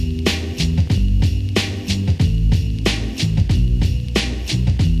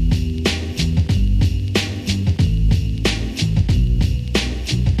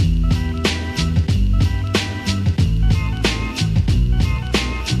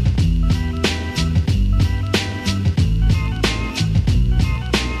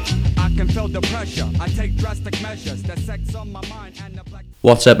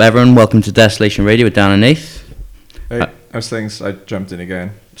What's up, everyone? Welcome to Desolation Radio with Dan and Nath. Hey, how's things? I jumped in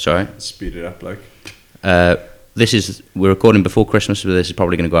again. Sorry. Speed it up, like. We're recording before Christmas, but this is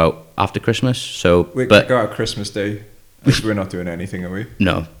probably going to go out after Christmas. So, we can go out Christmas Day. We're not doing anything, are we?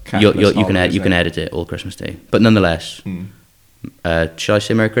 No, you can edit it all Christmas Day. But nonetheless, should I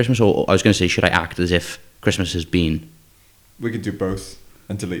say Merry Christmas, or I was going to say, should I act as if Christmas has been? We could do both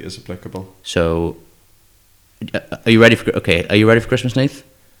and delete as applicable. So, are you ready for? Okay, are you ready for Christmas, Nath?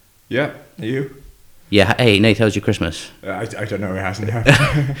 Yeah. Are you? Yeah. Hey, Nath, how's your Christmas? I don't know. It hasn't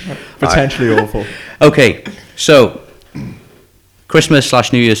happened. Potentially awful. Okay, so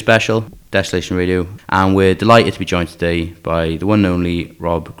Christmas/New Year special, Desolation Radio, and we're delighted to be joined today by the one and only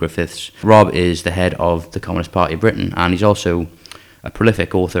Rob Griffiths. Rob is the head of the Communist Party of Britain, and he's also a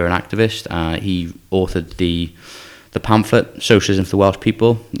prolific author and activist. He authored the pamphlet Socialism for the Welsh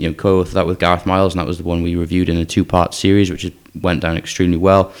People. Co-authored that with Gareth Miles, and that was the one we reviewed in a two-part series, which went down extremely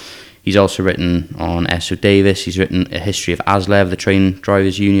well. He's also written on Esso Davis. He's written a history of ASLEF, the train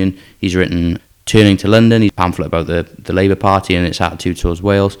drivers' union. He's written Turning to London, he's a pamphlet about the Labour Party and its attitude towards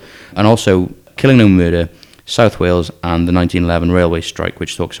Wales, and also Killing No Murder, South Wales, and the 1911 railway strike,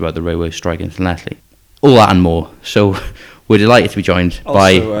 which talks about the railway strike in Llanelli. All that and more. So we're delighted to be joined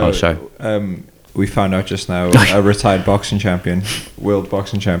by... we found out just now a retired boxing champion, world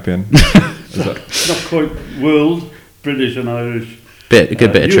boxing champion. Not quite world, British and Irish. A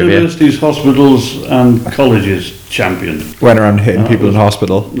good bit of trivia. Universities, hospitals and colleges champion. Went around hitting people in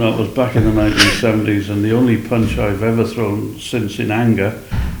hospital. That was back in the 1970s, and the only punch I've ever thrown since in anger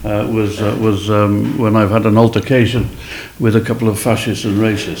was when I've had an altercation with a couple of fascists and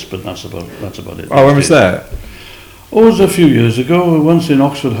racists, but that's about it. Oh, when was that? Oh, it was a few years ago, once in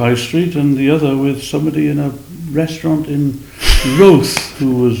Oxford High Street and the other with somebody in a restaurant in Roath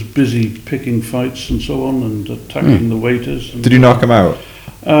who was busy picking fights and so on and attacking the waiters. Did you knock him out?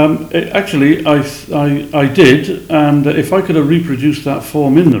 Actually, I did, and if I could have reproduced that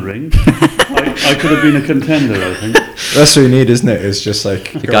form in the ring, I could have been a contender, I think. That's what you need, isn't it? It's just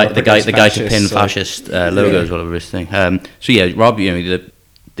like the guy to pin fascist logos, whatever his thing. So yeah, Rob, the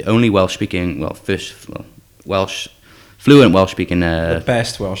only fluent Welsh-speaking the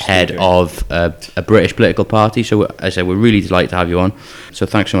best Welsh head of a British political party. So as I said, we're really delighted to have you on. So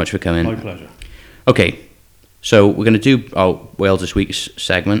thanks so much for coming. My pleasure. Okay, so we're going to do our Wales This Week's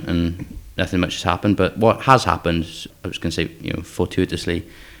segment, and nothing much has happened. But what has happened, I was going to say, fortuitously,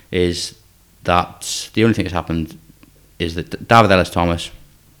 is that the only thing that's happened is that David Ellis-Thomas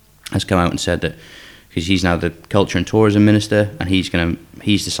has come out and said that, because he's now the Culture and Tourism Minister, and he's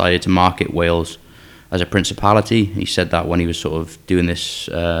decided to market Wales as a principality. He said that when he was sort of doing this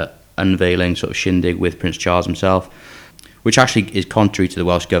unveiling sort of shindig with Prince Charles himself, which actually is contrary to the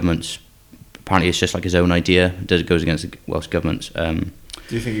Welsh government's. Apparently it's just like his own idea. It goes against the Welsh government's. Do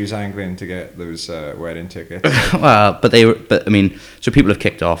you think he was angling to get those wedding tickets? Well, so people have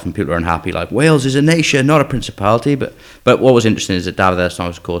kicked off and people are unhappy, like, Wales is a nation, not a principality. But what was interesting is that David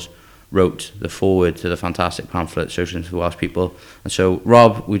Ellis-Thomas, of course, wrote the foreword to the fantastic pamphlet Socialism for the Welsh People. And so,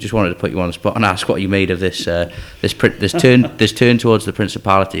 Rob, we just wanted to put you on the spot and ask what you made of this turn towards the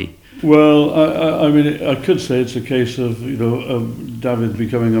principality. Well, I could say it's a case of David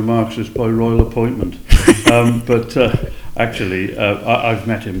becoming a Marxist by royal appointment, but actually I've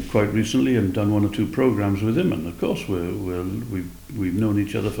met him quite recently and done one or two programs with him, and of course we've known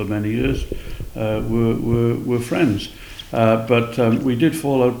each other for many years. We're friends. But we did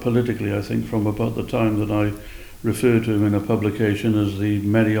fall out politically, I think, from about the time that I referred to him in a publication as the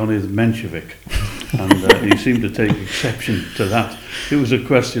Meirionnydd Menshevik. And he seemed to take exception to that. It was a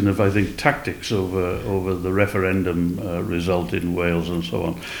question of, I think, tactics over the referendum result in Wales and so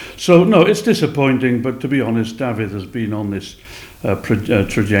on. So, no, it's disappointing, but to be honest, David has been on this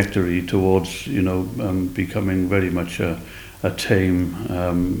trajectory towards, becoming very much a tame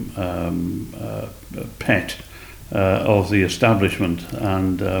pet of the establishment,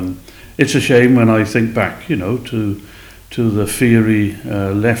 and it's a shame when I think back, to the fiery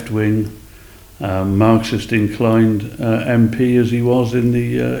left-wing Marxist inclined MP as he was in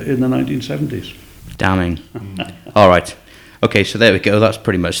the 1970s. Damning. All right. Okay, so there we go. That's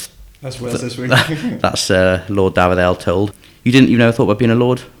pretty much. That's Wales This Week. That's Lord David L. told. You never thought about being a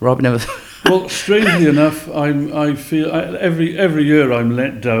lord, Rob? Never. Well, strangely enough, I feel every year I'm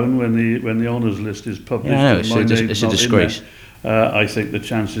let down when the honours list is published. Yeah, I know, it's a disgrace. I think the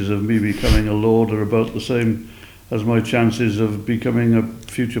chances of me becoming a lord are about the same as my chances of becoming a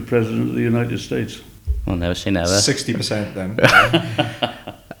future president of the United States. Well, never say never. 60% then.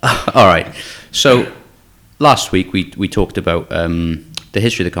 All right. So last week we talked about the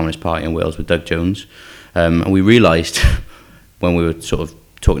history of the Communist Party in Wales with Doug Jones, and we realised when we were sort of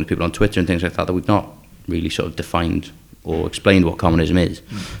talking to people on Twitter and things like that we've not really sort of defined or explained what communism is.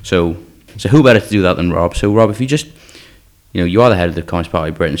 So who better to do that than Rob? So Rob, if you just, you are the head of the Communist Party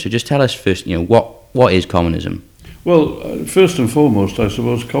of Britain, so just tell us first, what is communism? Well, first and foremost, I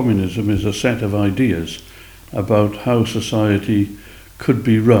suppose communism is a set of ideas about how society could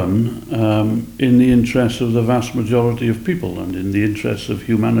be run in the interests of the vast majority of people and in the interests of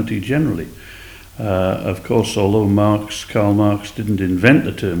humanity generally. Of course, although Karl Marx didn't invent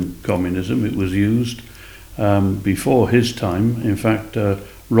the term communism, it was used before his time. In fact,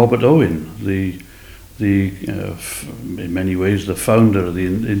 Robert Owen, in many ways the founder of the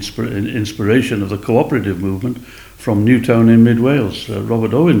inspiration of the cooperative movement from Newtown in mid Wales,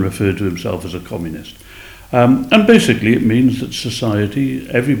 Robert Owen referred to himself as a communist. And basically it means that society,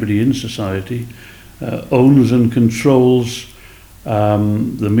 everybody in society, owns and controls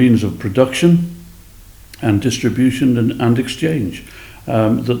the means of production and distribution and exchange.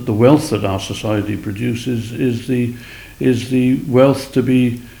 That the wealth that our society produces is the wealth to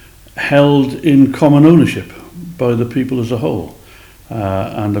be held in common ownership by the people as a whole.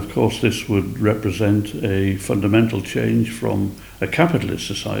 And of course this would represent a fundamental change from a capitalist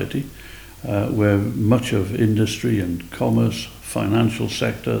society where much of industry and commerce, financial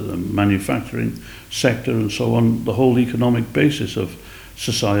sector, the manufacturing sector and so on, the whole economic basis of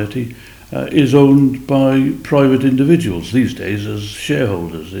society is owned by private individuals these days as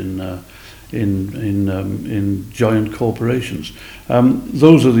shareholders in giant corporations.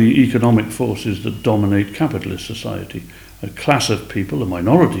 Those are the economic forces that dominate capitalist society. A class of people, a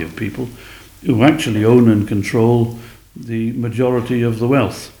minority of people, who actually own and control the majority of the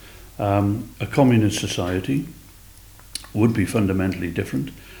wealth. A communist society would be fundamentally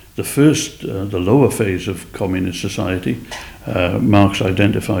different. The lower phase of communist society, Marx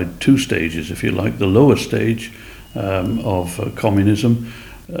identified two stages, if you like. The lower stage of communism,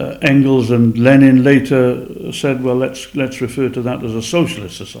 Engels and Lenin later said, well, let's refer to that as a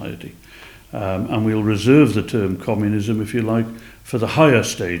socialist society. And we'll reserve the term communism, if you like, for the higher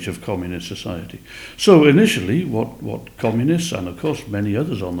stage of communist society. So initially, what communists, and of course many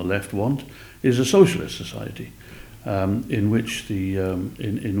others on the left want, is a socialist society, in which the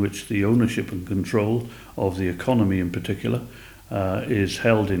ownership and control of the economy in particular is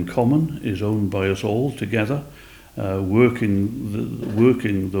held in common, is owned by us all together,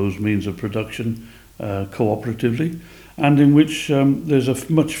 working those means of production cooperatively, and in which there's a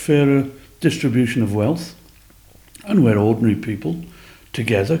much fairer distribution of wealth, and where ordinary people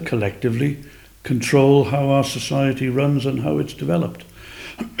together collectively control how our society runs and how it's developed.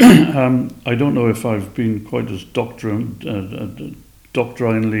 I don't know if I've been quite as doctrinally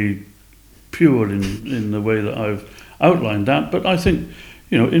pure in the way that I've outlined that, but I think,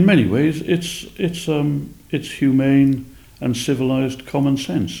 in many ways it's humane and civilized common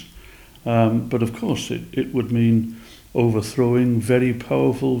sense. But of course it would mean overthrowing very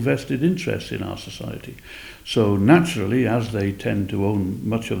powerful vested interests in our society. So naturally, as they tend to own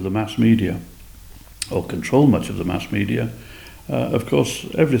much of the mass media or control much of the mass media, of course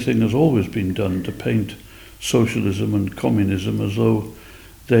everything has always been done to paint socialism and communism as though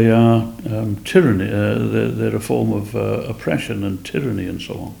they are tyranny, they're a form of oppression and tyranny and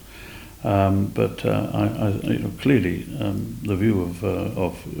so on. But clearly the view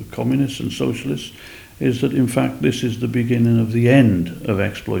of communists and socialists is that in fact this is the beginning of the end of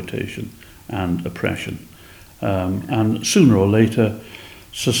exploitation and oppression. And sooner or later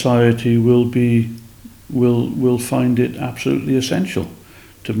society will find it absolutely essential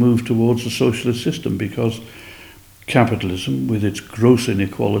to move towards a socialist system, because capitalism, with its gross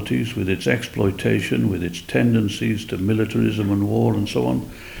inequalities, with its exploitation, with its tendencies to militarism and war and so on,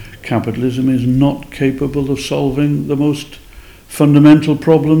 capitalism is not capable of solving the most fundamental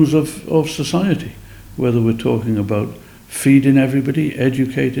problems of society, whether we're talking about feeding everybody,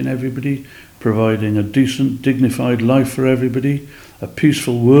 educating everybody, providing a decent, dignified life for everybody, a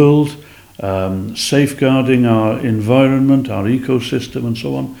peaceful world, safeguarding our environment, our ecosystem and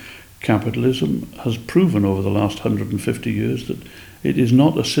so on. Capitalism has proven over the last 150 years that it is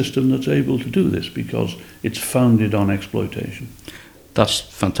not a system that's able to do this, because it's founded on exploitation. That's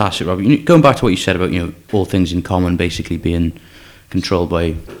fantastic, Rob. Going back to what you said about all things in common basically being controlled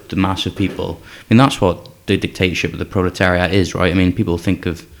by the mass of people. I mean, that's what the dictatorship of the proletariat is, right? I mean, people think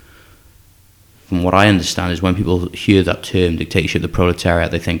of, from what I understand, is when people hear that term, dictatorship of the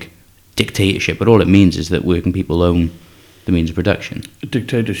proletariat, they think dictatorship, but all it means is that working people own the the means of production.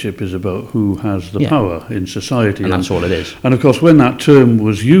 Dictatorship is about who has the Yeah. power in society. And that's all it is. And of course, when that term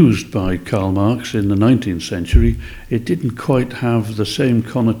was used by Karl Marx in the 19th century, it didn't quite have the same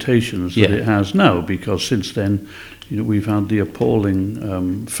connotations that Yeah. it has now, because since then, we've had the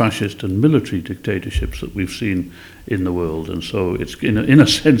appalling fascist and military dictatorships that we've seen in the world. And so it's, in a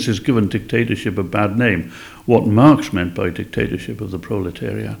sense, it's given dictatorship a bad name. What Marx meant by dictatorship of the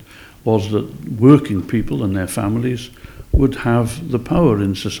proletariat was that working people and their families would have the power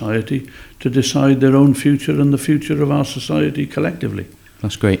in society to decide their own future and the future of our society collectively.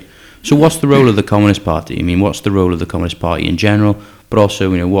 That's great. So what's the role of the Communist Party? I mean, what's the role of the Communist Party in general, but also,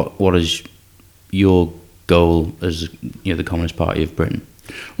 what is your goal as, the Communist Party of Britain?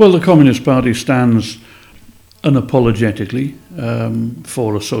 Well, the Communist Party stands unapologetically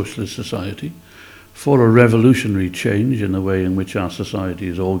for a socialist society, for a revolutionary change in the way in which our society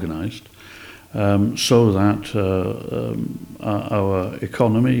is organised, so that our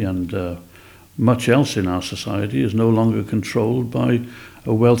economy and much else in our society is no longer controlled by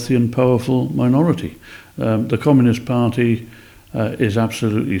a wealthy and powerful minority. The Communist Party is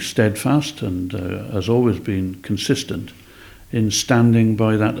absolutely steadfast and has always been consistent in standing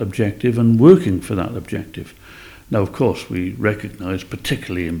by that objective and working for that objective. Now, of course, we recognise,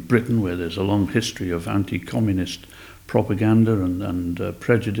 particularly in Britain, where there's a long history of anti-communist propaganda and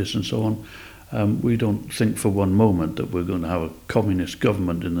prejudice and so on, we don't think for one moment that we're going to have a communist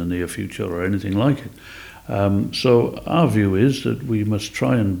government in the near future or anything like it. So our view is that we must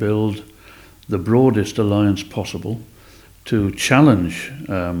try and build the broadest alliance possible to challenge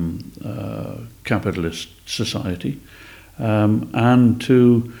capitalist society and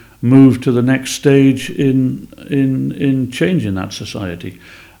to move to the next stage in changing that society.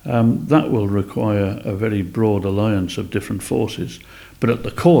 That will require a very broad alliance of different forces, but at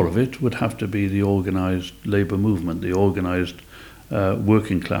the core of it would have to be the organised labour movement, the organised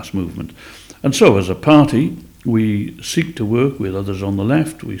working class movement. And so as a party, we seek to work with others on the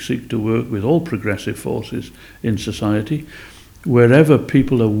left, we seek to work with all progressive forces in society, wherever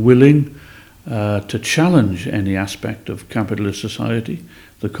people are willing to challenge any aspect of capitalist society.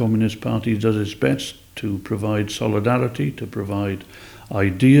 The Communist Party does its best to provide solidarity, to provide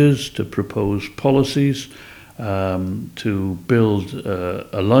ideas, to propose policies, to build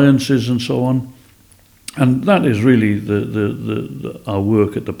alliances and so on. And that is really our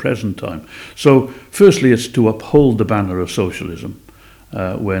work at the present time. So firstly, it's to uphold the banner of socialism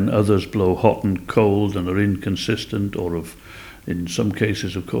when others blow hot and cold and are inconsistent or have, in some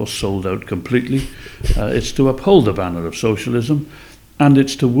cases, of course, sold out completely. It's to uphold the banner of socialism, and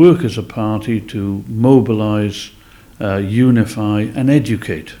it's to work as a party to mobilise, unify and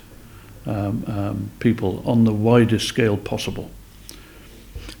educate people on the widest scale possible.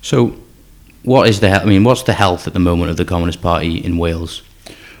 So what's the health at the moment of the Communist Party in Wales?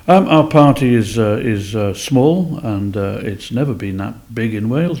 Our party is small, and it's never been that big in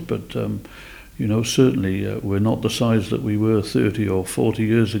Wales, but certainly we're not the size that we were 30 or 40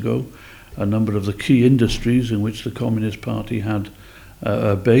 years ago. A number of the key industries in which the Communist Party had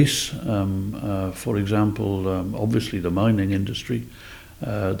a base, for example, obviously the mining industry,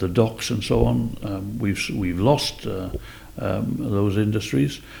 the docks and so on, we've lost those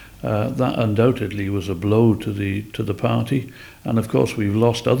industries. That undoubtedly was a blow to the party, and of course we've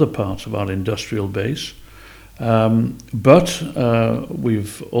lost other parts of our industrial base. But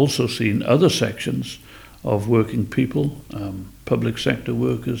we've also seen other sections of working people, public sector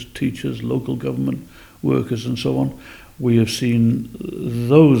workers, teachers, local government workers and so on. We have seen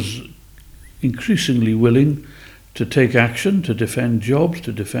those increasingly willing to take action, to defend jobs,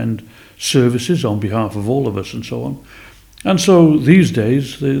 to defend services on behalf of all of us and so on. And so these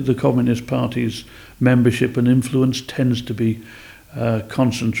days the Communist Party's membership and influence tends to be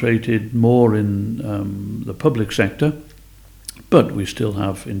concentrated more in the public sector, but we still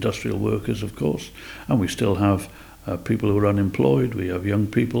have industrial workers, of course, and we still have people who are unemployed. We have young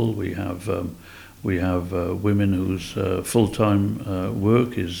people. We have women whose full-time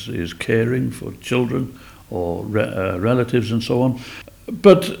work is caring for children or relatives and so on.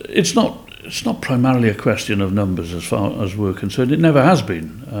 But it's not primarily a question of numbers as far as we're concerned. It never has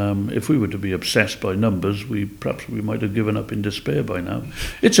been. If we were to be obsessed by numbers, perhaps we might have given up in despair by now.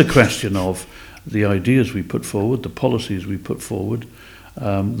 It's a question of the ideas we put forward, the policies we put forward,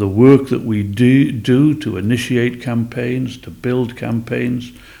 the work that we do to initiate campaigns, to build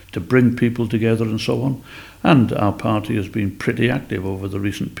campaigns, to bring people together and so on. And our party has been pretty active over the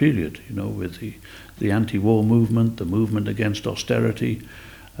recent period, with the anti-war movement, the movement against austerity,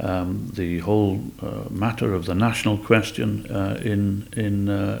 the whole matter of the national question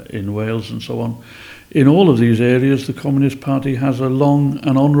in Wales and so on. In all of these areas, the Communist Party has a long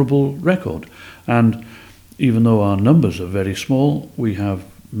and honourable record. And even though our numbers are very small, we have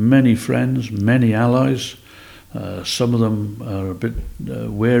many friends, many allies. Some of them are a bit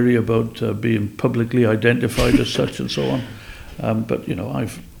wary about being publicly identified as such and so on. But you know,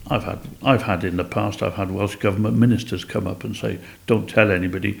 I've had in the past, I've had Welsh Government ministers come up and say, don't tell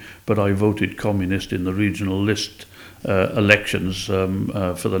anybody, but I voted communist in the regional list elections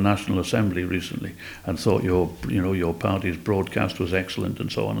for the National Assembly recently, and thought your party's broadcast was excellent,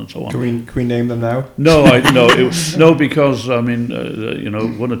 and so on and so on. Can we name them now? No, because I mean,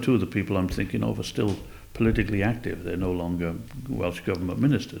 one or two of the people I'm thinking of are still politically active. They're no longer Welsh Government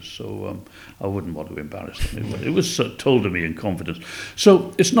ministers, so I wouldn't want to embarrass them. It was told to me in confidence.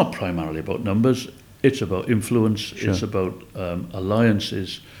 So it's not primarily about numbers. It's about influence. Sure. It's about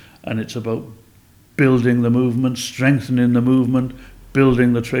alliances, and it's about building the movement, strengthening the movement,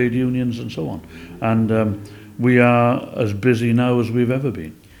 building the trade unions, and so on. And we are as busy now as we've ever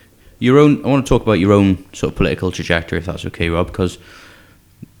been. I want to talk about your own sort of political trajectory, if that's okay, Rob, because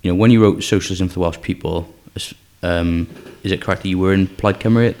when you wrote Socialism for the Welsh People, is it correct that you were in Plaid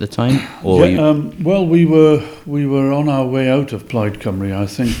Cymru at the time? Or well, we were on our way out of Plaid Cymru. I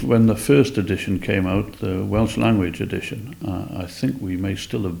think when the first edition came out, the Welsh language edition, I think we may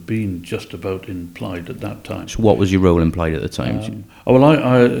still have been just about in Plaid at that time. So what was your role in Plaid at the time? Well,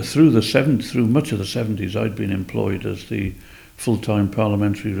 I through much of the 70s, I'd been employed as the full-time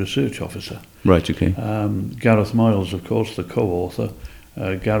parliamentary research officer. Right, okay. Gareth Miles, of course, the co-author.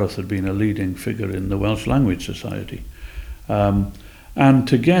 Gareth had been a leading figure in the Welsh Language Society. And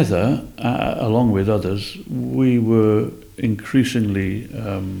together, along with others, we were increasingly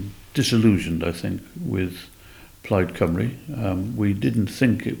disillusioned, I think, with Plaid Cymru. We didn't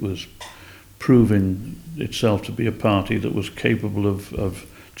think it was proving itself to be a party that was capable of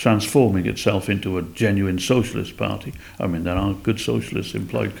transforming itself into a genuine socialist party. I mean, there are good socialists in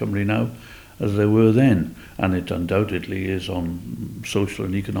Plaid Cymru now, as there were then, and it undoubtedly is on social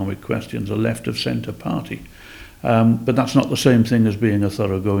and economic questions a left-of-centre party. But that's not the same thing as being a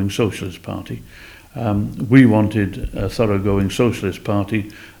thoroughgoing socialist party. We wanted a thoroughgoing socialist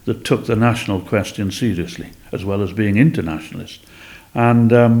party that took the national question seriously, as well as being internationalist.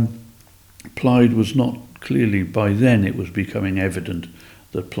 And Plaid was not clearly, by then it was becoming evident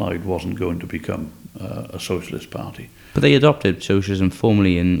that Plaid wasn't going to become a socialist party. But they adopted socialism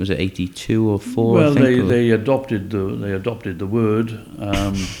formally in, was it 82 or 4? Well, I think, they adopted the word,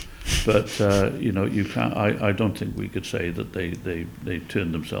 but you can't. I don't think we could say that they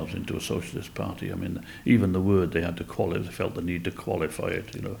turned themselves into a socialist party. I mean, even the word they had to qualify. They felt the need to qualify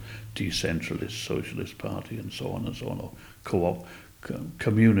it. Decentralist socialist party and so on, or co-op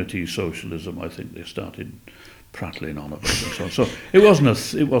community socialism. I think they started prattling on about it and so on. So it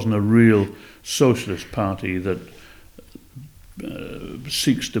wasn't a real socialist party that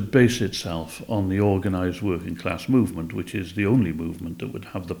seeks to base itself on the organised working class movement, which is the only movement that would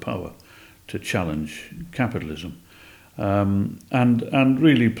have the power to challenge capitalism. And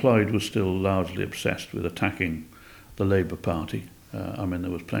really Plaid was still largely obsessed with attacking the Labour Party. I mean,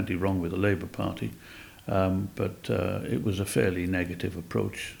 there was plenty wrong with the Labour Party, but it was a fairly negative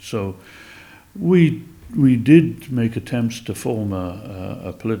approach. So we did make attempts to form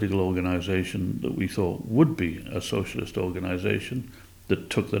a political organisation that we thought would be a socialist organisation that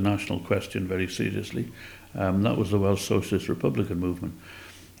took the national question very seriously. That was the Welsh Socialist Republican Movement.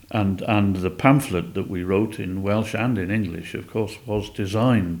 And the pamphlet that we wrote in Welsh and in English, of course, was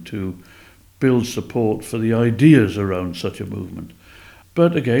designed to build support for the ideas around such a movement.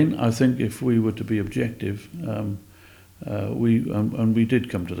 But again, I think if we were to be objective, we did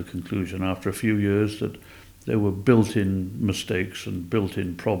come to the conclusion after a few years that there were built-in mistakes and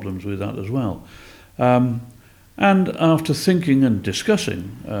built-in problems with that as well. And after thinking and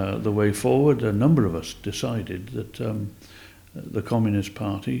discussing the way forward, a number of us decided that the Communist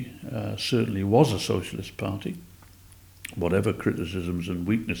Party certainly was a socialist party. Whatever criticisms and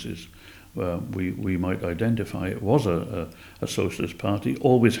weaknesses we might identify, it was a socialist party,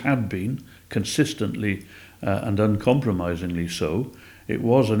 always had been, consistently and uncompromisingly so. It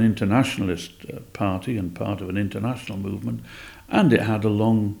was an internationalist party and part of an international movement, and it had a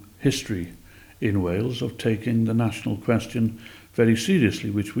long history in Wales of taking the national question very seriously,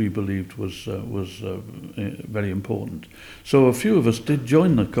 which we believed was very important. So a few of us did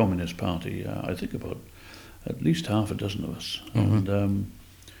join the Communist Party. I think about at least half a dozen of us. Mm-hmm.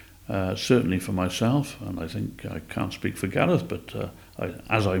 And certainly for myself, and I think I can't speak for Gareth, but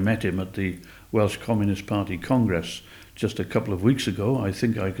as I met him at the Welsh Communist Party Congress just a couple of weeks ago, I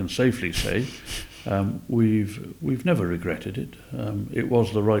think I can safely say we've never regretted it. It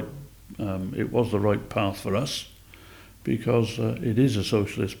was the right path for us, because it is a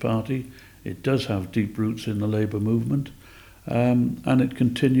socialist party. It does have deep roots in the Labour movement, and it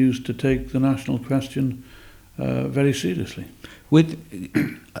continues to take the national question very seriously.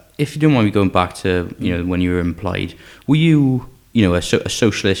 If you don't mind me going back to when you were in Plaid, were you a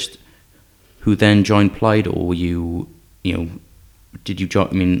socialist who then joined Plaid, or were you did you join?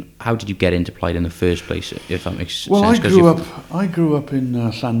 I mean, how did you get into Plaid in the first place? If that makes sense. Well, I grew up in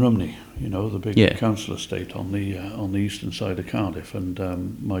Llanrumney, the big council estate on the eastern side of Cardiff, and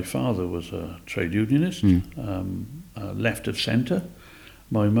my father was a trade unionist, left of centre.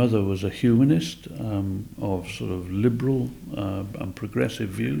 My mother was a humanist of sort of liberal and progressive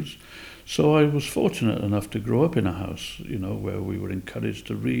views. So I was fortunate enough to grow up in a house, where we were encouraged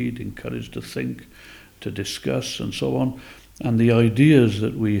to read, encouraged to think, to discuss, and so on. And the ideas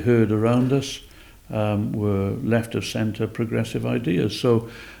that we heard around us were left of centre progressive ideas. So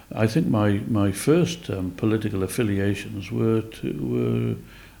I think my first political affiliations were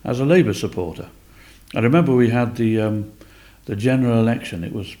as a Labour supporter. I remember we had the general election.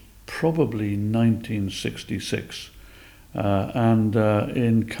 It was probably 1966, and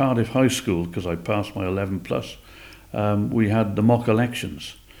in Cardiff High School, because I passed my 11 plus, we had the mock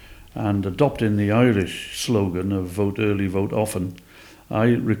elections, and adopting the Irish slogan of vote early, vote often, I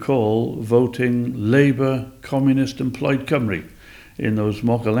recall voting Labour, Communist and Plaid Cymru in those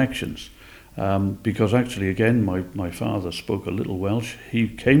mock elections, because actually, again, my father spoke a little Welsh. He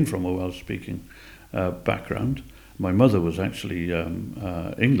came from a Welsh-speaking background. My mother was actually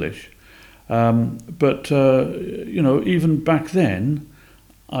English. But even back then,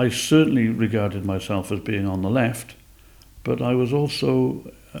 I certainly regarded myself as being on the left, but I was also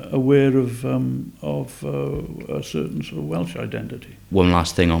aware of a certain sort of Welsh identity. One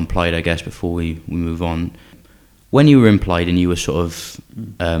last thing on Plaid, I guess, before we move on. When you were in Plaid and you were sort of,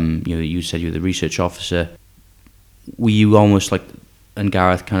 you said you were the research officer, were you almost like, and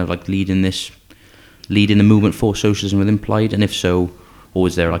Gareth kind of like leading the movement for socialism within Plaid, and if so, or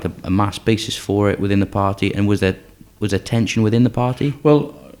was there like a mass basis for it within the party, and was there tension within the party?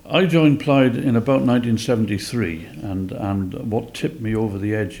 Well, I joined Plaid in about 1973, and what tipped me over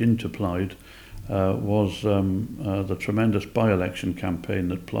the edge into Plaid was the tremendous by-election campaign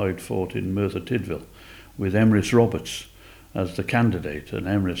that Plaid fought in Merthyr Tydfil with Emrys Roberts as the candidate. And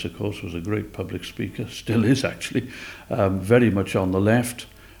Emrys, of course, was a great public speaker, still is actually, very much on the left.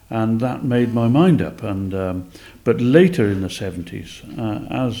 And that made my mind up. But later in the 70s,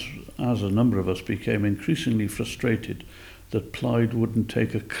 as a number of us became increasingly frustrated that Plaid wouldn't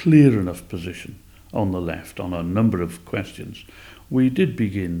take a clear enough position on the left on a number of questions, we did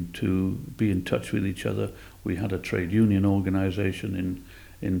begin to be in touch with each other. We had a trade union organisation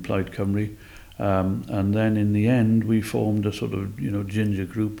in Plaid Cymru. And then in the end, we formed a sort of ginger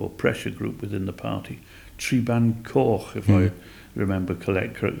group or pressure group within the party. Triban Coch, if I remember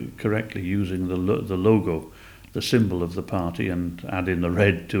correctly, using the logo, the symbol of the party, and adding the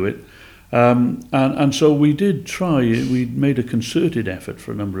red to it. And so we did try, we made a concerted effort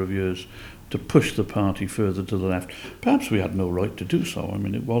for a number of years to push the party further to the left. Perhaps we had no right to do so. I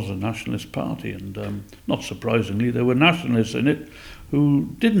mean, it was a nationalist party, and not surprisingly, there were nationalists in it who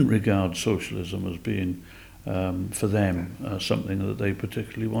didn't regard socialism as being, for them, something that they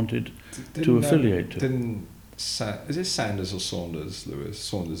particularly wanted to affiliate to. Is it Sanders or Saunders Lewis?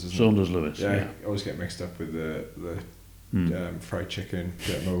 Saunders, isn't Saunders it? Lewis. Yeah, I always get mixed up with the fried chicken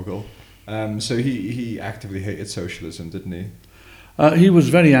jet mogul. So he actively hated socialism, didn't he? He was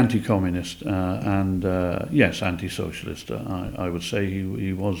very anti-communist and yes, anti-socialist. I would say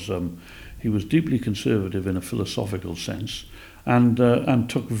he was deeply conservative in a philosophical sense, and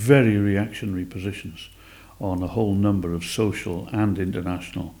took very reactionary positions on a whole number of social and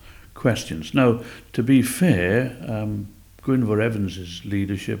international questions. Now, to be fair, Gwynfor Evans's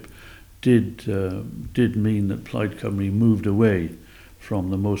leadership did mean that Plaid Cymru moved away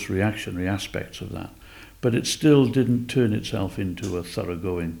from the most reactionary aspects of that, but it still didn't turn itself into a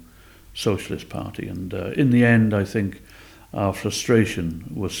thoroughgoing socialist party. And in the end, I think our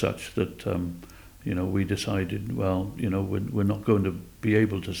frustration was such that we decided, well, we're not going to be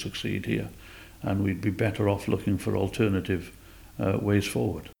able to succeed here, and we'd be better off looking for alternative ways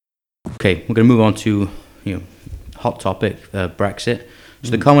forward. Okay, we're going to move on to hot topic, Brexit. So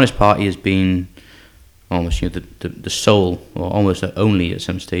the Communist Party has been almost the sole, or almost only at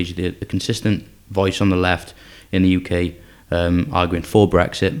some stage, the consistent voice on the left in the UK, arguing for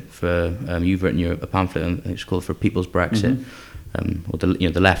Brexit. You've written a pamphlet, and it's called For People's Brexit. or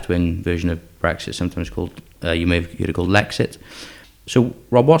the left-wing version of Brexit, sometimes called, you may have heard it called Lexit. So,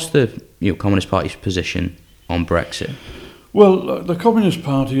 Rob, what's the Communist Party's position on Brexit? Well, the Communist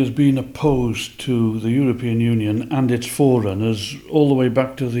Party has been opposed to the European Union and its forerunners all the way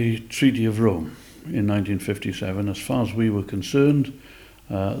back to the Treaty of Rome in 1957. As far as we were concerned,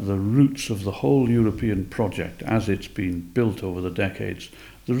 the roots of the whole European project, as it's been built over the decades,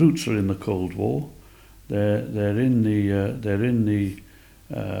 the roots are in the Cold War. They're in the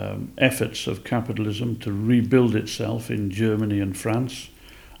efforts of capitalism to rebuild itself in Germany and France,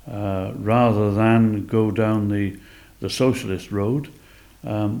 rather than go down the socialist road.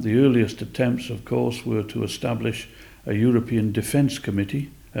 The earliest attempts, of course, were to establish a European Defence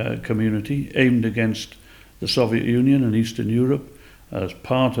Community aimed against the Soviet Union and Eastern Europe as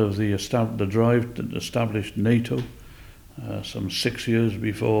part of the drive to establish NATO, some 6 years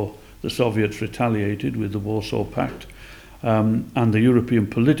before the Soviets retaliated with the Warsaw Pact, and the European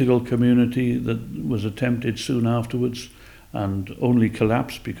Political Community that was attempted soon afterwards and only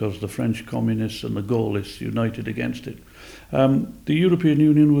collapsed because the French communists and the Gaullists united against it. The European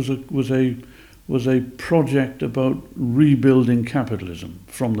Union was a project about rebuilding capitalism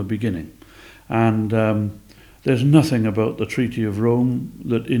from the beginning, and there's nothing about the Treaty of Rome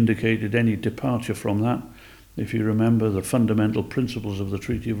that indicated any departure from that. If you remember, the fundamental principles of the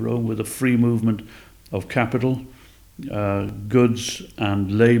Treaty of Rome were the free movement of capital, goods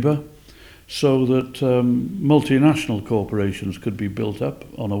and labour, so that multinational corporations could be built up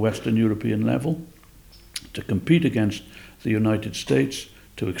on a Western European level to compete against the United States,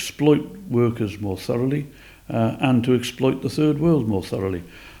 to exploit workers more thoroughly, and to exploit the Third World more thoroughly.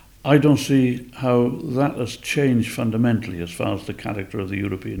 I don't see how that has changed fundamentally as far as the character of the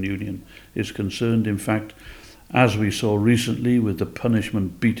European Union is concerned. In fact, as we saw recently with the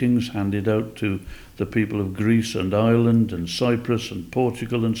punishment beatings handed out to the people of Greece and Ireland and Cyprus and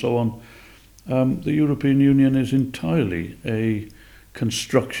Portugal and so on, the European Union is entirely a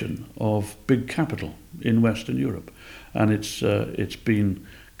construction of big capital in Western Europe, and it's been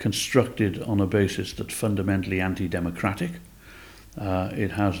constructed on a basis that's fundamentally anti-democratic.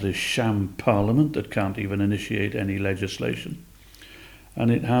 It has this sham parliament that can't even initiate any legislation,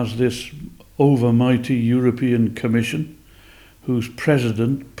 and it has this overmighty European Commission whose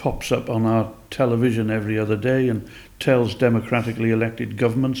president pops up on our television every other day and tells democratically elected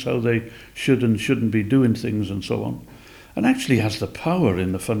governments how they should and shouldn't be doing things and so on, and actually has the power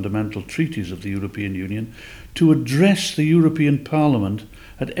in the fundamental treaties of the European Union to address the European Parliament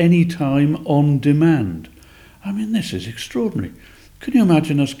at any time on demand. I mean, this is extraordinary. Can you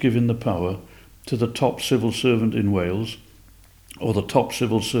imagine us giving the power to the top civil servant in Wales or the top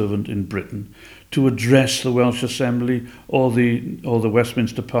civil servant in Britain to address the Welsh Assembly or the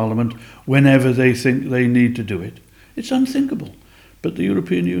Westminster Parliament whenever they think they need to do it? It's unthinkable. But the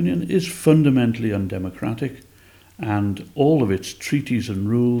European Union is fundamentally undemocratic, and all of its treaties and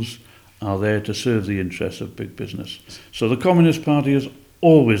rules are there to serve the interests of big business. So the Communist Party has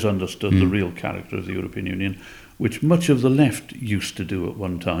always understood the real character of the European Union, which much of the left used to do at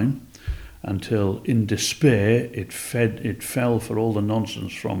one time, until in despair it fell for all the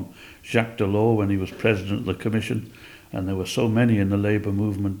nonsense from Jacques Delors when he was president of the Commission, and there were so many in the Labour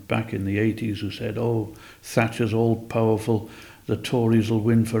movement back in the 80s who said, oh, Thatcher's all-powerful, the Tories will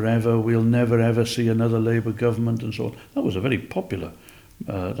win forever, we'll never ever see another Labour government and so on. That was a very popular,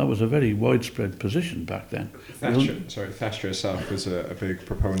 that was a very widespread position back then. Thatcher herself was a big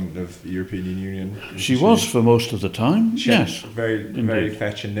proponent of the European Union. She was for most of the time, yes. Very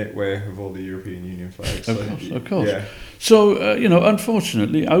fetch and knitwear of all the European Union flags. Of course. Yeah. So,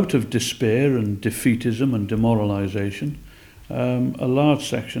 unfortunately, out of despair and defeatism and demoralisation, a large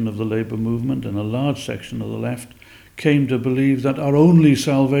section of the Labour movement and a large section of the left came to believe that our only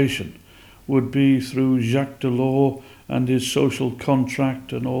salvation would be through Jacques Delors and his social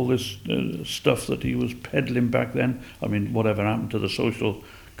contract and all this stuff that he was peddling back then. I mean, whatever happened to the social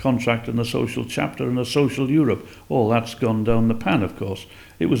contract and the social chapter and the social Europe? All that's gone down the pan, of course.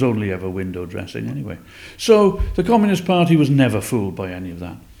 It was only ever window dressing anyway. So the Communist Party was never fooled by any of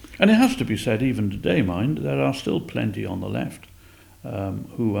that. And it has to be said, even today, mind, there are still plenty on the left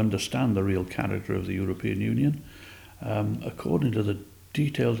who understand the real character of the European Union. According to the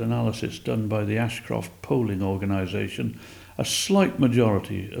detailed analysis done by the Ashcroft polling organisation, a slight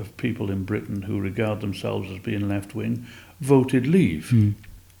majority of people in Britain who regard themselves as being left-wing voted Leave.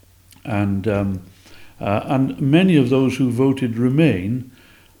 And many of those who voted Remain,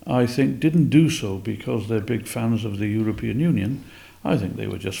 I think, didn't do so because they're big fans of the European Union. I think they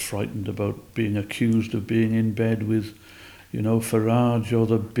were just frightened about being accused of being in bed with, Farage or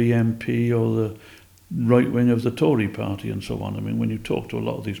the BNP or right wing of the Tory party and so on. I mean, when you talk to a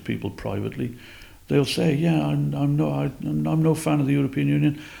lot of these people privately, they'll say, "Yeah, I'm no fan of the European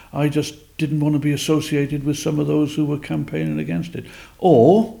Union. I just didn't want to be associated with some of those who were campaigning against it."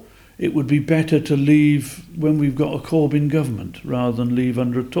 Or it would be better to leave when we've got a Corbyn government rather than leave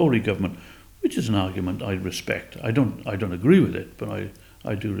under a Tory government, which is an argument I respect. I don't agree with it, but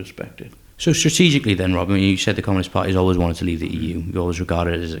I do respect it. So strategically then, Rob, I mean, you said the Communist Party has always wanted to leave the EU. You always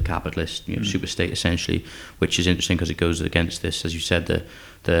regarded it as a capitalist, super state essentially, which is interesting because it goes against this, as you said, the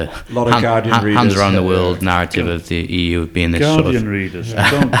a lot of Guardian hands readers, around the world narrative of the EU being this Guardian sort of... readers.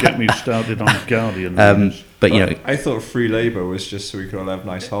 Don't get me started on Guardian readers. But, you know... I thought free labour was just so we could all have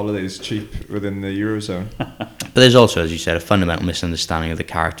nice holidays cheap within the Eurozone. But there's also, as you said, a fundamental misunderstanding of the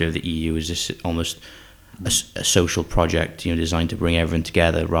character of the EU as this almost a social project, designed to bring everyone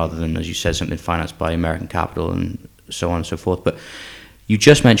together rather than, as you said, something financed by American capital and so on and so forth. But you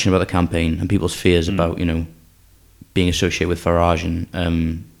just mentioned about the campaign and people's fears about, being associated with Farage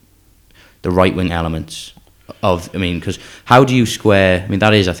and the right-wing elements of, because how do you square,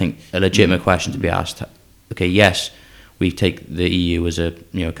 that is, I think, a legitimate question to be asked. Okay, yes, we take the EU as a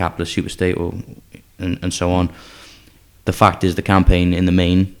capitalist superstate and so on. The fact is the campaign in the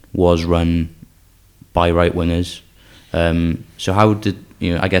main was run by right-wingers. So how did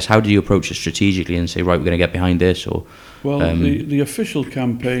you approach it strategically and say, right, we're going to get behind this? Or well, the official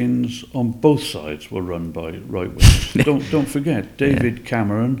campaigns on both sides were run by right-wingers. don't forget, David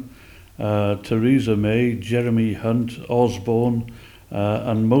Cameron, Theresa May, Jeremy Hunt, Osborne,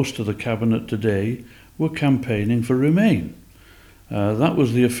 and most of the cabinet today were campaigning for Remain. That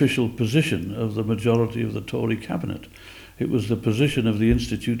was the official position of the majority of the Tory cabinet. It was the position of the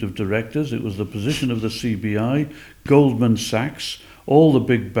Institute of Directors, it was the position of the CBI, Goldman Sachs, all the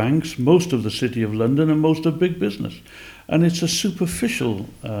big banks, most of the City of London and most of big business. And it's a superficial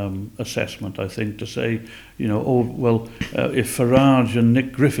assessment, I think, to say, if Farage and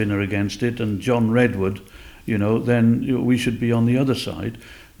Nick Griffin are against it and John Redwood, then we should be on the other side.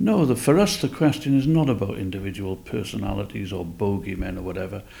 No, for us the question is not about individual personalities or bogeymen or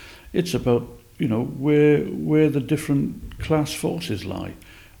whatever. It's about where the different class forces lie.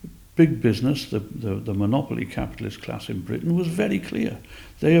 Big business, the monopoly capitalist class in Britain, was very clear.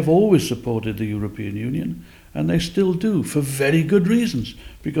 They have always supported the European Union, and they still do, for very good reasons,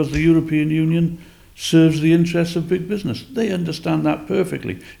 because the European Union serves the interests of big business. They understand that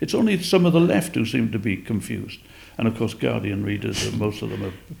perfectly. It's only some of the left who seem to be confused. And of course, Guardian readers, most of them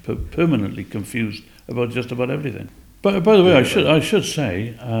are permanently confused about just about everything. But by the way, I should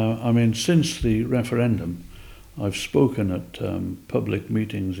say, since the referendum, I've spoken at public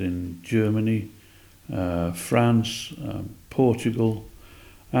meetings in Germany, France, Portugal,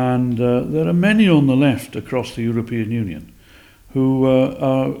 and there are many on the left across the European Union who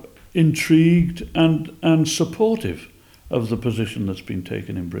are intrigued and supportive of the position that's been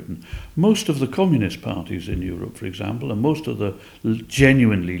taken in Britain. Most of the communist parties in Europe, for example, and most of the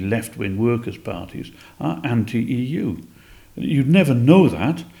genuinely left-wing workers' parties are anti-EU. You'd never know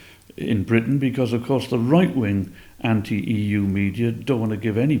that in Britain because, of course, the right-wing anti-EU media don't want to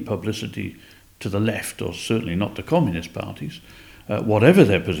give any publicity to the left, or certainly not to communist parties, whatever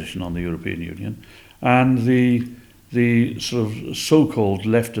their position on the European Union. And the sort of so-called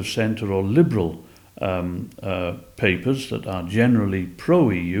left-of-centre or liberal papers that are generally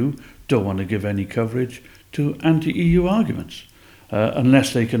pro-EU don't want to give any coverage to anti-EU arguments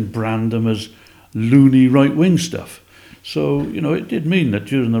unless they can brand them as loony right-wing stuff. So, it did mean that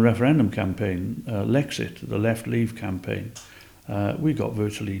during the referendum campaign, Lexit, the Left Leave campaign, we got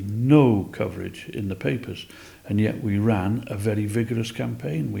virtually no coverage in the papers, and yet we ran a very vigorous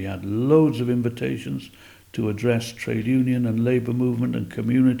campaign. We had loads of invitations to address trade union and labour movement and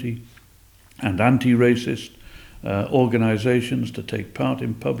community and anti-racist organisations to take part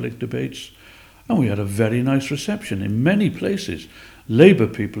in public debates. And we had a very nice reception in many places. Labour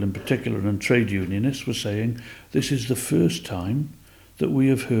people in particular and trade unionists were saying this is the first time that we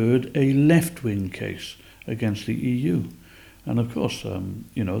have heard a left-wing case against the EU. And of course,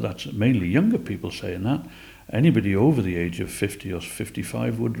 that's mainly younger people saying that. Anybody over the age of 50 or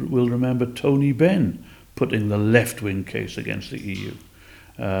 55 will remember Tony Benn putting the left-wing case against the EU.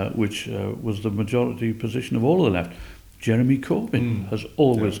 Which was the majority position of all of the left. Jeremy Corbyn has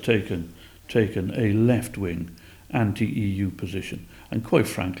always taken a left-wing anti-EU position. And quite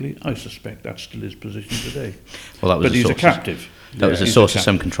frankly, I suspect that's still his position today. Well, but he's a captive. That was a source of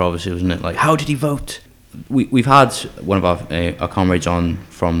some controversy, wasn't it? Like, how did he vote? We've had one of our comrades on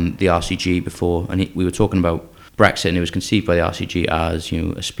from the RCG before, and we were talking about Brexit, and it was conceived by the RCG as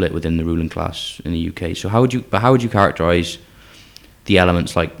a split within the ruling class in the UK. So how would you characterise the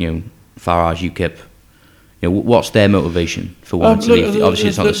elements like Farage, UKIP, what's their motivation for wanting to leave? Obviously,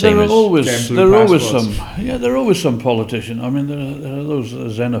 it's not the same as there are always some politician. I mean, there are those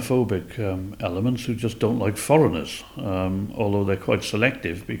xenophobic elements who just don't like foreigners, although they're quite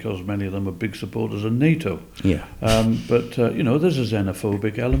selective because many of them are big supporters of NATO. Yeah. But there's a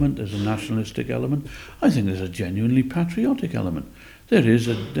xenophobic element, there's a nationalistic element. I think there's a genuinely patriotic element. There is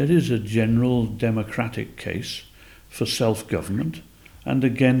a general democratic case for self-government and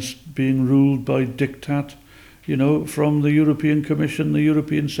against being ruled by diktat, from the European Commission, the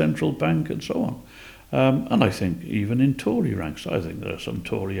European Central Bank, and so on. And I think even in Tory ranks, I think there are some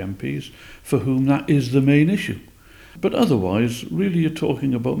Tory MPs for whom that is the main issue. But otherwise, really you're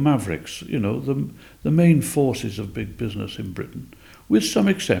talking about mavericks, the main forces of big business in Britain. With some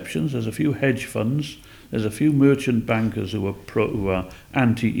exceptions, there's a few hedge funds, there's a few merchant bankers who are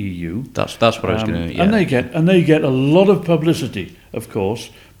anti-EU. That's what I was going to. Yeah. And they get a lot of publicity, of course,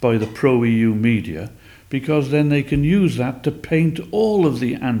 by the pro-EU media, because then they can use that to paint all of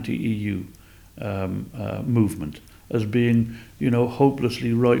the anti-EU movement as being,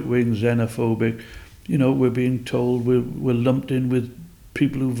 hopelessly right-wing, xenophobic. We're being told we're lumped in with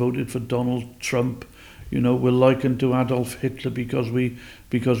people who voted for Donald Trump. We're likened to Adolf Hitler because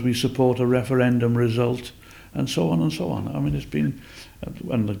we support a referendum result, and so on and so on. I mean, it's been,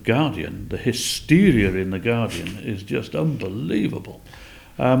 and The Guardian, the hysteria in The Guardian is just unbelievable.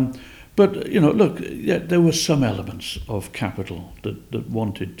 But look, there were some elements of capital that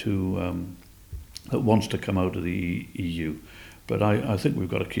wanted to that wants to come out of the EU, but I think we've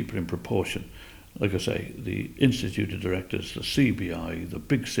got to keep it in proportion. Like I say, the Institute of Directors, the CBI, the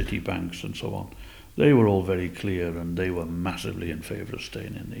big city banks, and so on. They were all very clear, and they were massively in favour of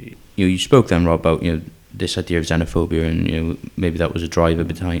staying in the EU. You spoke then, Rob, about this idea of xenophobia, and maybe that was a driver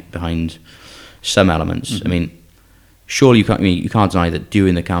behind some elements. Mm-hmm. I mean, surely you can't deny that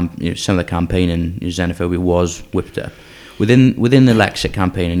during the some of the campaigning, xenophobia was whipped up within the Lexit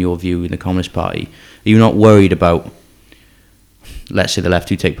campaign. In your view, in the Communist Party, are you not worried about, let's say, the left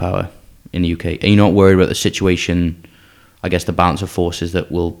who take power in the UK? Are you not worried about the situation? I guess the balance of forces that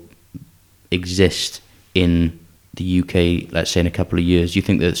will exist in the UK, let's say, in a couple of years. Do you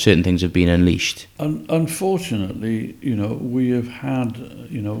think that certain things have been unleashed? Unfortunately, we have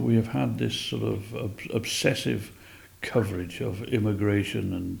had this sort of obsessive coverage of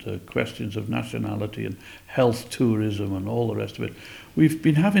immigration and questions of nationality and health tourism and all the rest of it. We've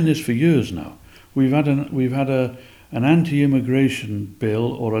been having this for years now. We've had an anti-immigration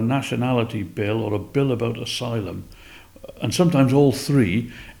bill or a nationality bill or a bill about asylum, and sometimes all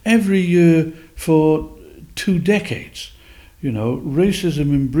three, every year for 2 decades.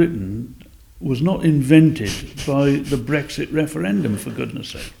 Racism in Britain was not invented by the Brexit referendum, for goodness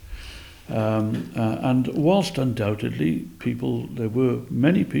sake. And whilst undoubtedly there were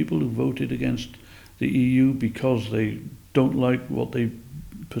many people who voted against the EU because they don't like what they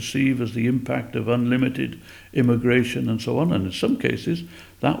perceive as the impact of unlimited immigration and so on, and in some cases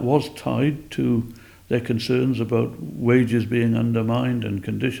that was tied to their concerns about wages being undermined and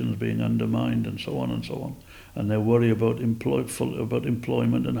conditions being undermined and so on, and their worry about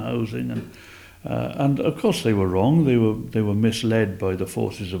employment and housing, and of course they were wrong. They were misled by the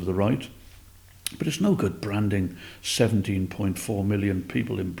forces of the right. But it's no good branding 17.4 million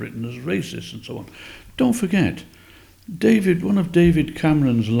people in Britain as racist and so on. Don't forget, one of David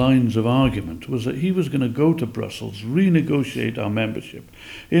Cameron's lines of argument was that he was going to go to Brussels, renegotiate our membership,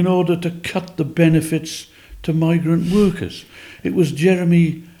 in order to cut the benefits to migrant workers. It was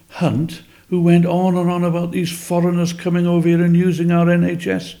Jeremy Hunt who went on and on about these foreigners coming over here and using our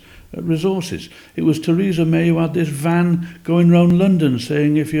NHS resources. It was Theresa May who had this van going round London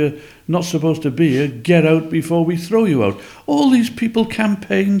saying, if you're not supposed to be here, get out before we throw you out. All these people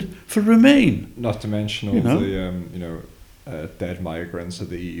campaigned for Remain. Not to mention all the dead migrants at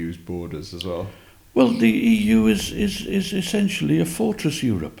the EU's borders as well. Well, the EU is essentially a fortress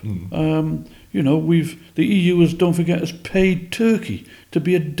Europe. The EU don't forget, has paid Turkey to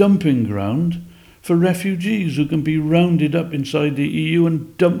be a dumping ground for refugees who can be rounded up inside the EU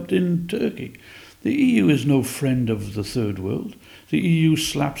and dumped in Turkey. The EU is no friend of the third world. The EU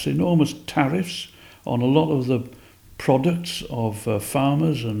slaps enormous tariffs on a lot of the products of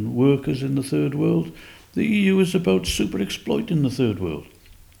farmers and workers in the third world. The EU is about super exploiting the third world.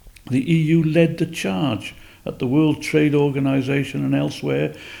 The EU led the charge at the World Trade Organization and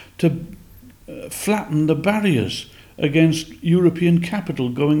elsewhere to flatten the barriers against European capital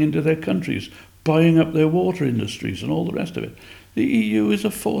going into their countries, buying up their water industries and all the rest of it. The EU is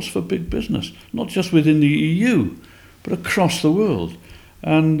a force for big business, not just within the EU, but across the world.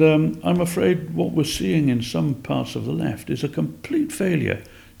 And I'm afraid what we're seeing in some parts of the left is a complete failure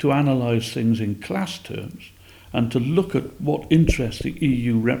to analyse things in class terms and to look at what interest the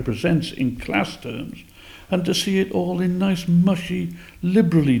EU represents in class terms and to see it all in nice, mushy,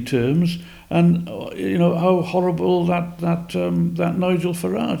 liberally terms and, how horrible that Nigel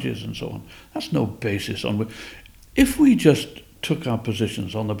Farage is and so on. That's no basis on which... If we just took our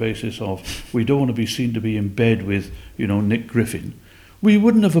positions on the basis of we don't want to be seen to be in bed with, Nick Griffin, we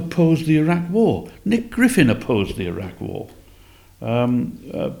wouldn't have opposed the Iraq War. Nick Griffin opposed the Iraq War.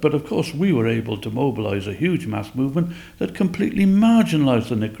 But of course we were able to mobilise a huge mass movement that completely marginalised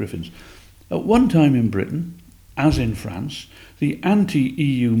the Nick Griffins. At one time in Britain, as in France, the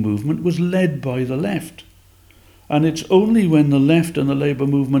anti-EU movement was led by the left. And it's only when the left and the Labour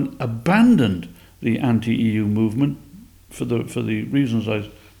movement abandoned the anti-EU movement, for the reasons I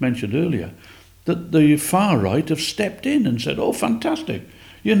mentioned earlier, that the far right have stepped in and said, oh, fantastic,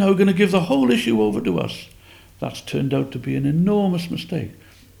 you're now going to give the whole issue over to us. That's turned out to be an enormous mistake.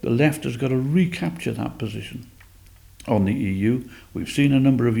 The left has got to recapture that position on the EU. We've seen a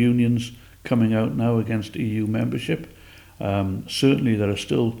number of unions coming out now against EU membership. Certainly there are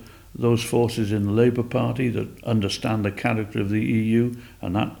still those forces in the Labour Party that understand the character of the EU,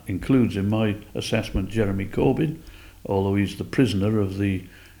 and that includes, in my assessment, Jeremy Corbyn, although he's the prisoner of the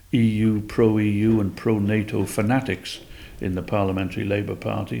EU, pro-EU and pro-NATO fanatics in the Parliamentary Labour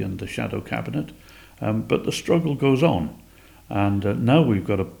Party and the shadow cabinet. But the struggle goes on, and now we've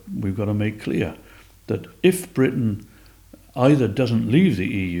got to make clear that if Britain either doesn't leave the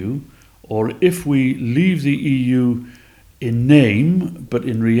EU, or if we leave the EU in name, but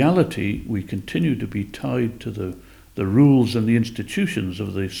in reality we continue to be tied to the rules and the institutions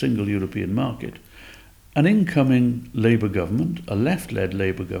of the single European market, an incoming Labour government, a left-led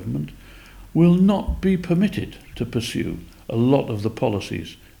Labour government, will not be permitted to pursue a lot of the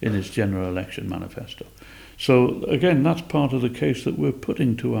policies in its general election manifesto. So again, that's part of the case that we're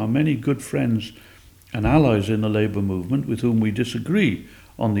putting to our many good friends and allies in the Labour movement with whom we disagree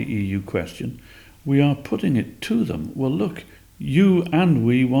on the EU question. We are putting it to them. Well, look, you and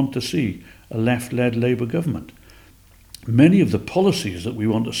we want to see a left-led Labour government. Many of the policies that we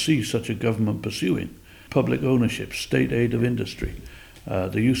want to see such a government pursuing, public ownership, state aid of industry,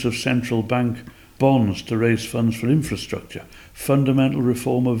 the use of central bank bonds to raise funds for infrastructure, fundamental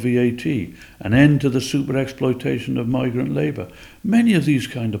reform of VAT, an end to the super-exploitation of migrant labour. Many of these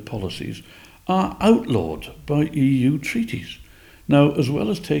kind of policies are outlawed by EU treaties. Now, as well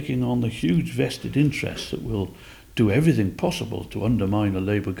as taking on the huge vested interests that will do everything possible to undermine a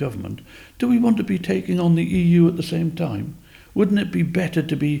Labour government, do we want to be taking on the EU at the same time? Wouldn't it be better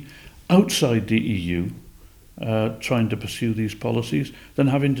to be outside the EU trying to pursue these policies than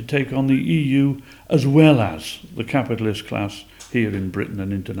having to take on the EU as well as the capitalist class here in Britain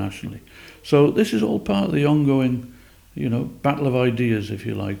and internationally? So this is all part of the ongoing, battle of ideas, if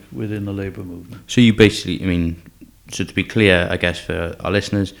you like, within the Labour movement. So you basically, so to be clear, I guess, for our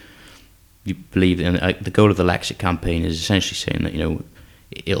listeners, you believe in the goal of the Lexit campaign is essentially saying that,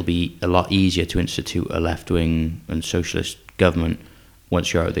 it'll be a lot easier to institute a left-wing and socialist government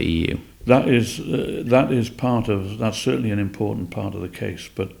once you're out of the EU. That's certainly an important part of the case,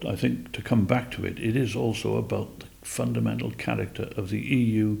 but I think to come back to it, it is also about the fundamental character of the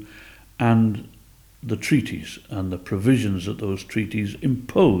EU and the treaties and the provisions that those treaties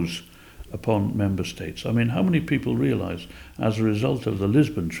impose upon member states. How many people realise, as a result of the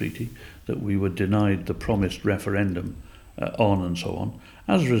Lisbon Treaty, that we were denied the promised referendum on and so on?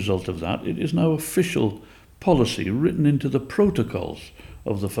 As a result of that, it is now official policy written into the protocols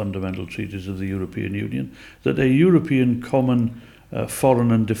of the fundamental treaties of the European Union that a European common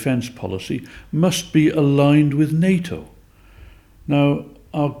foreign and defence policy must be aligned with NATO. Now,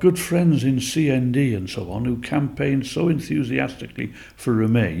 our good friends in CND and so on, who campaigned so enthusiastically for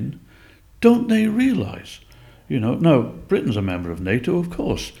Remain, don't they realise, now Britain's a member of NATO, of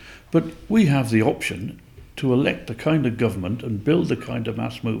course, but we have the option to elect the kind of government and build the kind of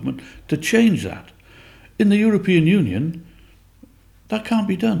mass movement to change that. In the European Union, that can't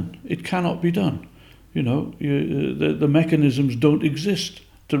be done. It cannot be done. The mechanisms don't exist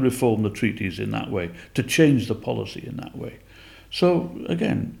to reform the treaties in that way, to change the policy in that way. So,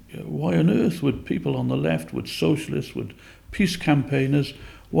 again, why on earth would people on the left, would socialists, would peace campaigners,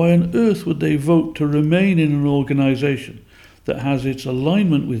 why on earth would they vote to remain in an organisation that has its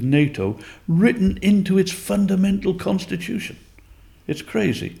alignment with NATO written into its fundamental constitution? It's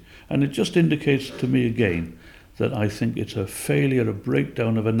crazy. And it just indicates to me again that I think it's a failure, a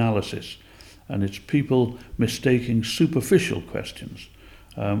breakdown of analysis, and it's people mistaking superficial questions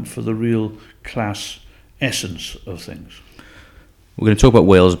for the real class essence of things. We're going to talk about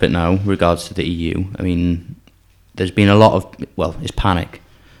Wales a bit now, in regards to the EU. There's been a lot of, it's panic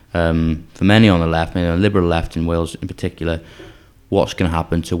for many on the left, many on the Liberal left in Wales in particular, what's going to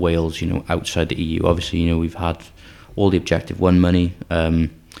happen to Wales, outside the EU? Obviously, we've had all the Objective 1 money.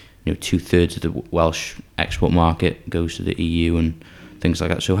 2/3 of the Welsh export market goes to the EU and things like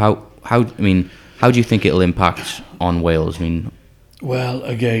that. So how do you think it'll impact on Wales? Well,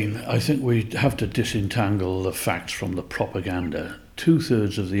 again, I think we have to disentangle the facts from the propaganda.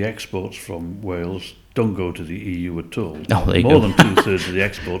 2/3 of the exports from Wales don't go to the EU at all. Oh, there you More go. than 2/3 of the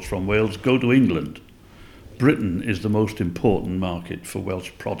exports from Wales go to England. Britain is the most important market for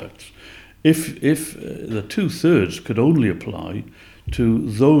Welsh products. If the 2/3 could only apply to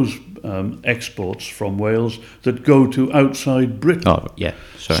those exports from Wales that go to outside Britain. Oh, yeah,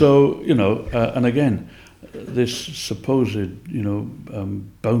 sorry. So, and again, this supposed,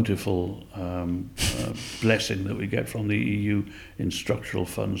 bountiful blessing that we get from the EU in structural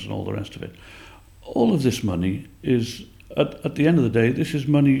funds and all the rest of it. All of this money is, at the end of the day, this is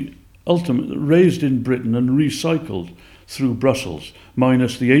money ultimately raised in Britain and recycled through Brussels,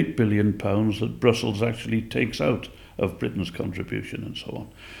 minus the £8 billion that Brussels actually takes out of Britain's contribution and so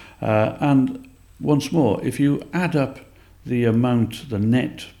on. And once more, if you add up the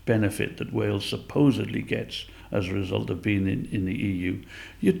net benefit that Wales supposedly gets as a result of being in the EU,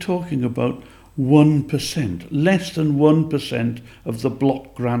 you're talking about 1%, less than 1% of the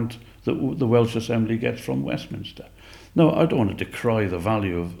block grant that the Welsh Assembly gets from Westminster. Now, I don't want to decry the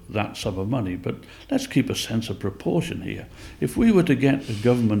value of that sum of money, but let's keep a sense of proportion here. If we were to get a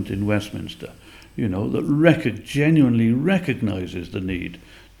government in Westminster, that genuinely recognises the need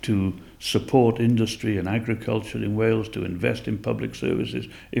to support industry and agriculture in Wales, to invest in public services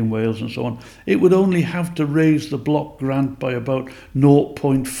in Wales and so on, it would only have to raise the block grant by about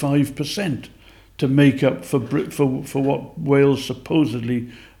 0.5% to make up for what Wales supposedly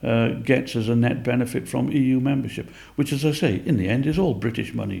gets as a net benefit from EU membership, which, as I say, in the end is all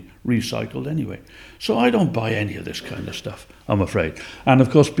British money recycled anyway. So I don't buy any of this kind of stuff, I'm afraid. And of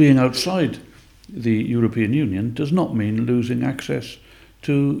course, being outside the European Union does not mean losing access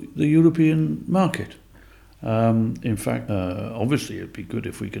to the European market. In fact, obviously it'd be good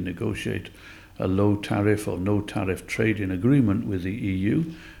if we can negotiate a low tariff or no tariff trading agreement with the EU,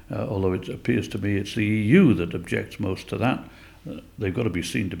 although it appears to me it's the EU that objects most to that. They've got to be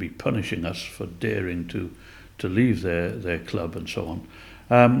seen to be punishing us for daring to leave their club and so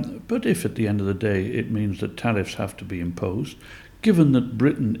on. But if at the end of the day it means that tariffs have to be imposed, given that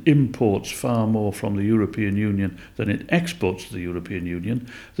Britain imports far more from the European Union than it exports to the European Union,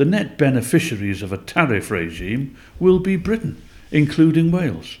 the net beneficiaries of a tariff regime will be Britain, including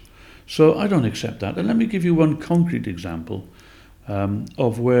Wales. So I don't accept that. And let me give you one concrete example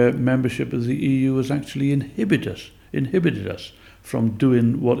of where membership of the EU has actually inhibited us from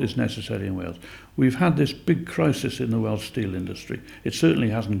doing what is necessary in Wales. We've had this big crisis in the Welsh steel industry. It certainly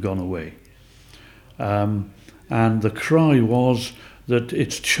hasn't gone away. And the cry was that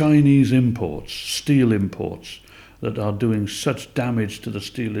it's Chinese imports, steel imports, that are doing such damage to the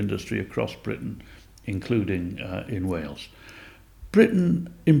steel industry across Britain, including in Wales. Britain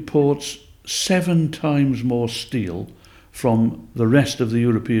imports 7 times more steel from the rest of the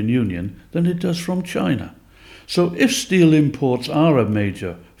European Union than it does from China. So if steel imports are a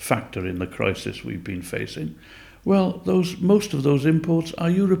major factor in the crisis we've been facing, well, most of those imports are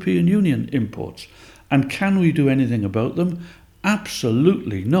European Union imports. And can we do anything about them?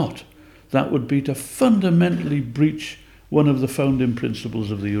 Absolutely not. That would be to fundamentally breach one of the founding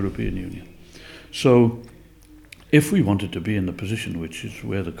principles of the European Union. So if we wanted to be in the position, which is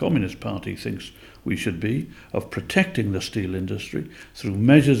where the Communist Party thinks we should be, of protecting the steel industry through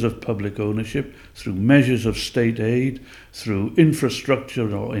measures of public ownership, through measures of state aid, through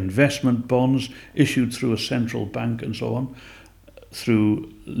infrastructure or investment bonds issued through a central bank and so on, through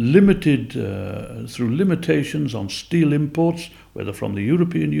limitations on steel imports, whether from the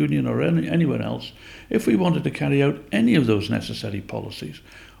European Union or anywhere else, if we wanted to carry out any of those necessary policies,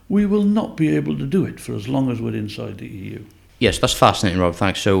 we will not be able to do it for as long as we're inside the EU. Yes, that's fascinating, Rob.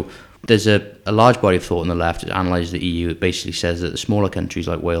 Thanks. So there's a large body of thought on the left that analyses the EU. It basically says that the smaller countries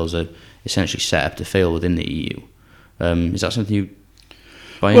like Wales are essentially set up to fail within the EU. Is that something you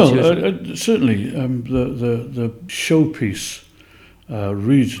buy into? Well, certainly the showpiece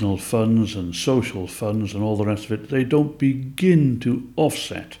regional funds and social funds and all the rest of it, they don't begin to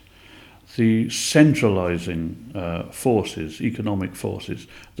offset the centralising forces, economic forces,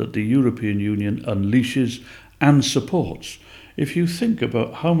 that the European Union unleashes and supports. If you think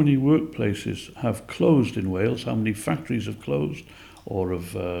about how many workplaces have closed in Wales, how many factories have closed or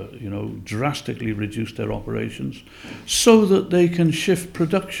have drastically reduced their operations, so that they can shift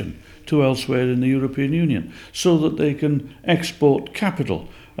production to elsewhere in the European Union, so that they can export capital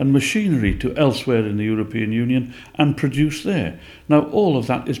and machinery to elsewhere in the European Union and produce there. Now, all of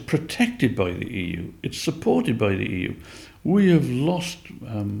that is protected by the EU. It's supported by the EU. We have lost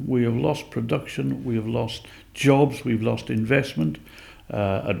production, we have lost jobs, we've lost investment.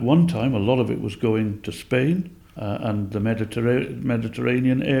 At one time, a lot of it was going to Spain and the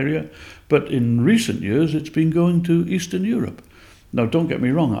Mediterranean area, but in recent years, it's been going to Eastern Europe. Now, don't get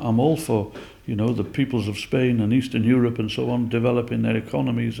me wrong, I'm all for, the peoples of Spain and Eastern Europe and so on developing their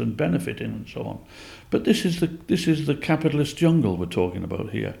economies and benefiting and so on. But this is the capitalist jungle we're talking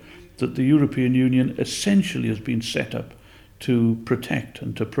about here, that the European Union essentially has been set up to protect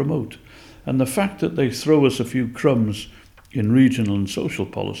and to promote. And the fact that they throw us a few crumbs in regional and social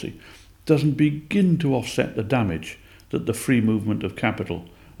policy doesn't begin to offset the damage that the free movement of capital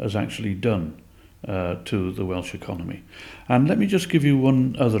has actually done to the Welsh economy. And let me just give you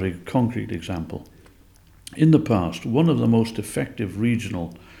one other concrete example. In the past, one of the most effective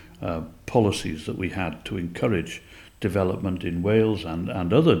regional policies that we had to encourage development in Wales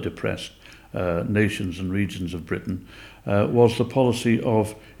and other depressed nations and regions of Britain was the policy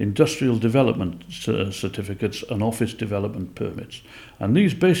of industrial development certificates and office development permits. And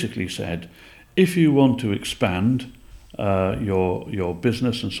these basically said, if you want to expand your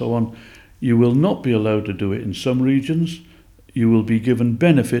business and so on, you will not be allowed to do it in some regions. You will be given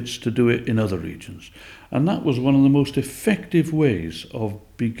benefits to do it in other regions. And that was one of the most effective ways of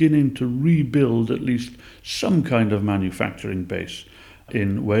beginning to rebuild at least some kind of manufacturing base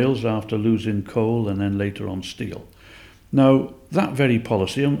in Wales after losing coal and then later on steel. Now, that very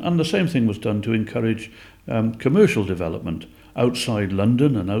policy, and the same thing was done to encourage commercial development outside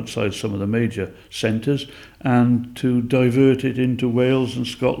London and outside some of the major centres, and to divert it into Wales and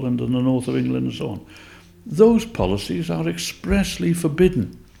Scotland and the north of England and so on. Those policies are expressly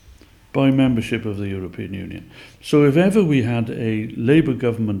forbidden by membership of the European Union. So if ever we had a Labour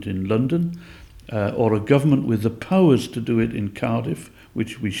government in London, or a government with the powers to do it in Cardiff,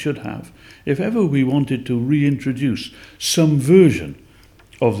 which we should have, if ever we wanted to reintroduce some version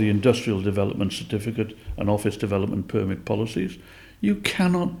of the industrial development certificate and office development permit policies, you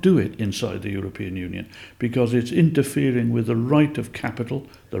cannot do it inside the European Union because it's interfering with the right of capital,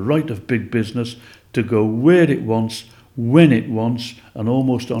 the right of big business to go where it wants, when it wants, and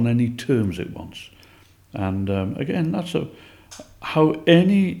almost on any terms it wants. And again, that's how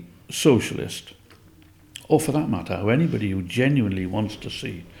any socialist, or for that matter, how anybody who genuinely wants to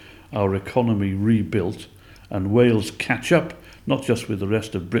see our economy rebuilt and Wales catch up, not just with the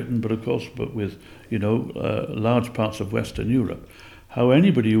rest of Britain, but of course, but with large parts of Western Europe, how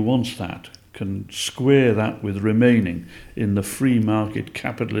anybody who wants that can square that with remaining in the free market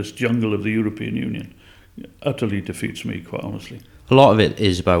capitalist jungle of the European Union utterly defeats me, quite honestly. A lot of it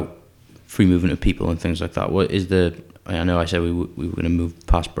is about free movement of people and things like that. What is I know I said we were going to move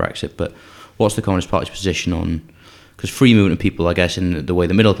past Brexit, but what's the Communist Party's position on, because free movement of people, I guess, in the way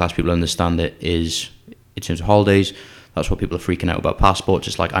the middle class people understand it, is in terms of holidays. That's what people are freaking out about. Passports,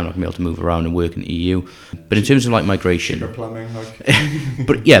 it's like, I'm not going to be able to move around and work in the EU. But in terms of like migration, sugar plumbing, like.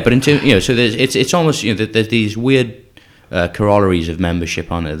 but in terms, so it's almost, there's these weird corollaries of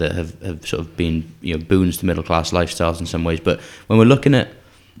membership on it that have sort of been boons to middle class lifestyles in some ways. But when we're looking at,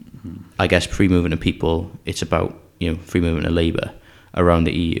 I guess, free movement of people, it's about free movement of labour around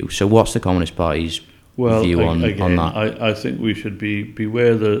the EU. So what's the Communist Party's view on that? I think we should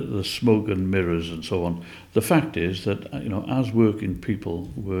beware the smoke and mirrors and so on. The fact is that as working people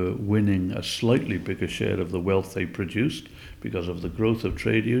were winning a slightly bigger share of the wealth they produced because of the growth of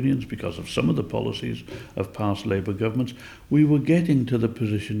trade unions, because of some of the policies of past Labour governments, we were getting to the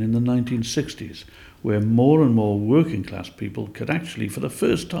position in the 1960s where more and more working class people could actually, for the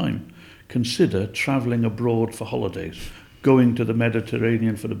first time, consider travelling abroad for holidays, going to the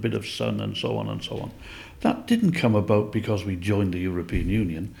Mediterranean for a bit of sun and so on and so on. That didn't come about because we joined the European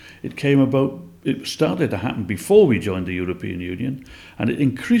Union. It started to happen before we joined the European Union, and it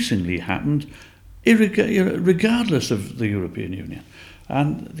increasingly happened regardless of the European Union.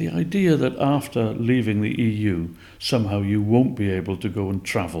 And the idea that after leaving the EU, somehow you won't be able to go and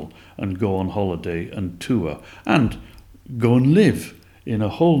travel and go on holiday and tour and go and live in a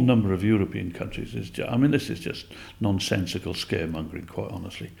whole number of European countries this is just nonsensical scaremongering, quite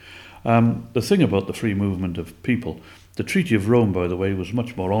honestly. The thing about the free movement of people, the Treaty of Rome, by the way, was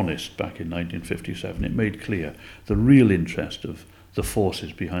much more honest back in 1957. It made clear the real interest of the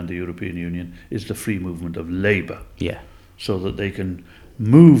forces behind the European Union is the free movement of labour. Yeah. So that they can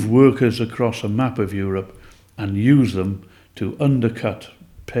move workers across a map of Europe and use them to undercut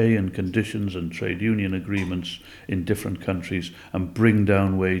pay and conditions and trade union agreements in different countries and bring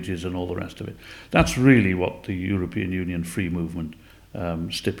down wages and all the rest of it. That's really what the European Union free movement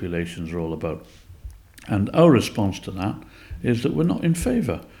stipulations are all about. And our response to that is that we're not in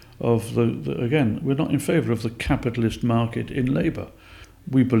favour of we're not in favour of the capitalist market in labour.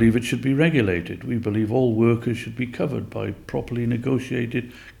 We believe it should be regulated. We believe all workers should be covered by properly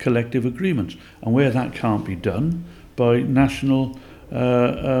negotiated collective agreements. And where that can't be done, by national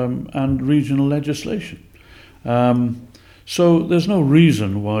and regional legislation. So there's no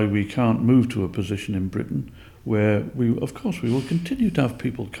reason why we can't move to a position in Britain where of course we will continue to have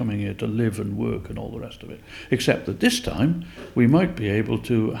people coming here to live and work and all the rest of it, except that this time we might be able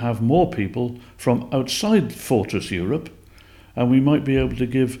to have more people from outside Fortress Europe, and we might be able to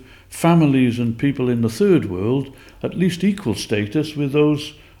give families and people in the third world at least equal status with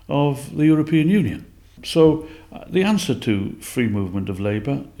those of the European Union. So the answer to free movement of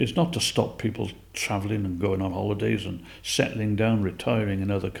labour is not to stop people travelling and going on holidays and settling down, retiring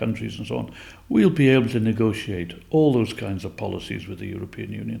in other countries and so on. We'll be able to negotiate all those kinds of policies with the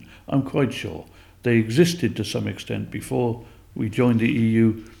European Union. I'm quite sure. They existed to some extent before we joined the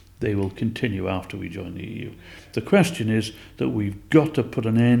EU. They will continue after we join the EU. The question is that we've got to put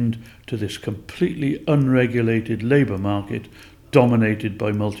an end to this completely unregulated labour market dominated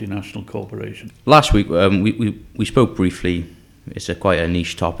by multinational corporations. Last week we spoke briefly, it's quite a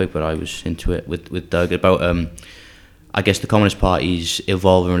niche topic, but I was into it with Doug, about I guess the Communist Party's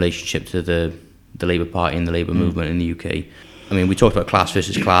evolving relationship to the Labour Party and the Labour movement in the UK. I mean, we talked about class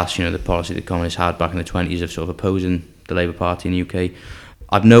versus class, the policy the Communists had back in the 20s of sort of opposing the Labour Party in the UK.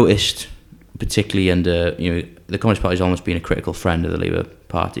 I've noticed, particularly under, the Communist Party has almost been a critical friend of the Labour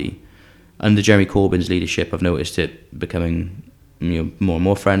Party. Under Jeremy Corbyn's leadership, I've noticed it becoming more and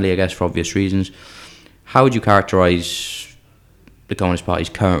more friendly, I guess, for obvious reasons. How would you characterise the Communist Party's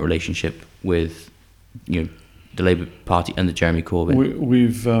current relationship with, the Labour Party under Jeremy Corbyn?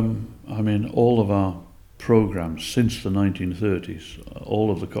 We've, all of our programmes since the 1930s, all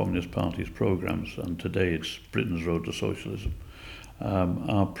of the Communist Party's programmes, and today it's Britain's Road to Socialism,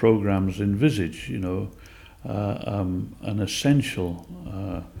 our programmes envisage, an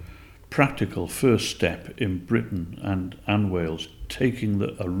essential practical first step in Britain and Wales taking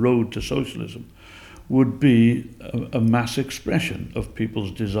a road to socialism would be a mass expression of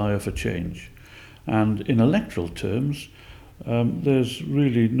people's desire for change. And in electoral terms, there's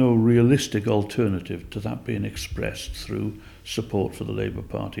really no realistic alternative to that being expressed through support for the Labour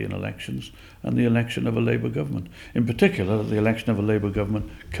Party in elections and the election of a Labour government. In particular, the election of a Labour government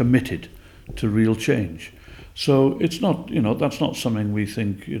committed to real change. So it's not, that's not something we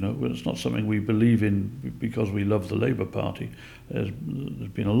think, it's not something we believe in because we love the Labour Party. There's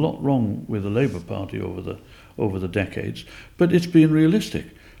been a lot wrong with the Labour Party over the decades, but it's been realistic.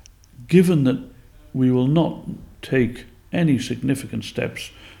 Given that we will not take any significant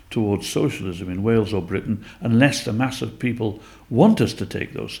steps towards socialism in Wales or Britain unless the mass of people want us to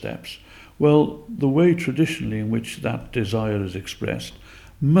take those steps, well, the way traditionally in which that desire is expressed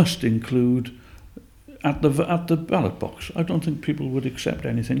must include at the ballot box. I don't think people would accept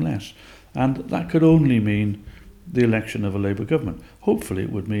anything less. And that could only mean the election of a Labour government. Hopefully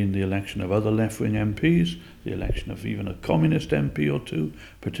it would mean the election of other left-wing MPs, the election of even a communist MP or two,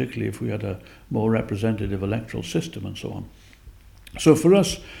 particularly if we had a more representative electoral system and so on. So for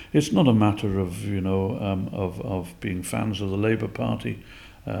us, it's not a matter of, of being fans of the Labour Party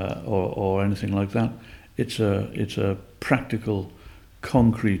or anything like that. It's a practical,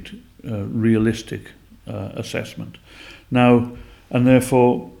 concrete, realistic assessment. Now, and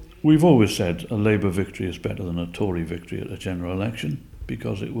therefore, we've always said a Labour victory is better than a Tory victory at a general election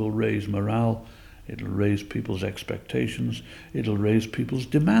because it will raise morale, it'll raise people's expectations, it'll raise people's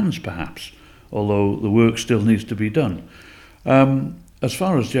demands perhaps, although the work still needs to be done. As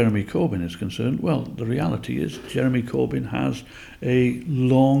far as Jeremy Corbyn is concerned, well, the reality is Jeremy Corbyn has a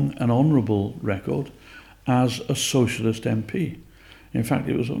long and honourable record as a socialist MP. In fact,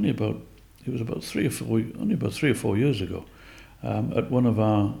 it was about 3 or 4 years ago, at one of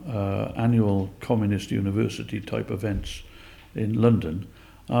our annual Communist University type events in London,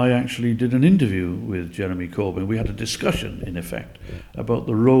 I actually did an interview with Jeremy Corbyn. We had a discussion, in effect, about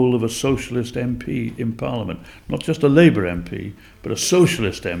the role of a socialist MP in Parliament. Not just a Labour MP, but a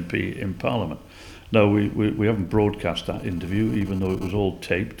socialist MP in Parliament. Now, we haven't broadcast that interview, even though it was all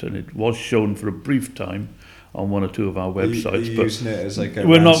taped, and it was shown for a brief time on one or two of our websites. But using it as like a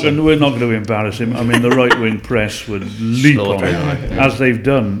we're not going to embarrass him. I mean, the right-wing press would leap on him, as they've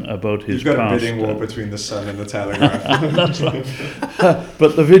done about his past. You've got a bidding war between the Sun and the Telegraph. That's right.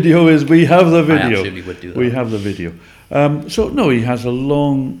 But the video is, we have the video. I absolutely would do that. We have the video. So, no, he has a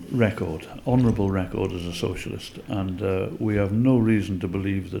long record, honourable record as a socialist, and we have no reason to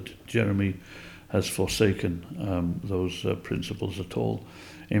believe that Jeremy has forsaken those principles at all.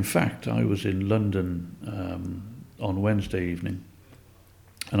 In fact, I was in London on Wednesday evening,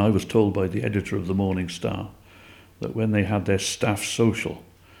 and I was told by the editor of the Morning Star that when they had their staff social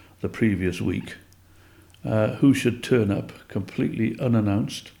the previous week, who should turn up completely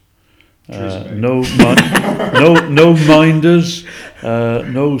unannounced. No minders,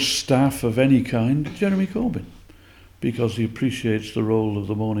 no staff of any kind. Jeremy Corbyn, because he appreciates the role of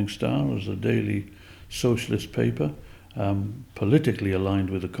the Morning Star as a daily socialist paper, politically aligned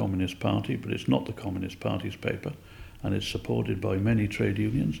with the Communist Party, but it's not the Communist Party's paper, and it's supported by many trade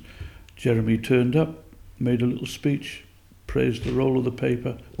unions. Jeremy turned up, made a little speech, praised the role of the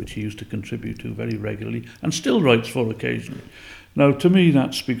paper, which he used to contribute to very regularly, and still writes for occasionally. Now, to me,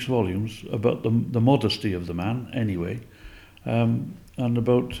 that speaks volumes about the modesty of the man, anyway, and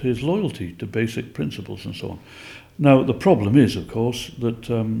about his loyalty to basic principles and so on. Now, the problem is, of course, that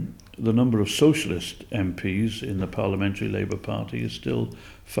the number of socialist MPs in the Parliamentary Labour Party is still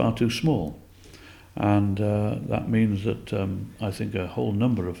far too small. And that means that I think a whole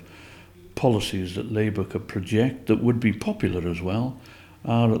number of policies that Labour could project that would be popular as well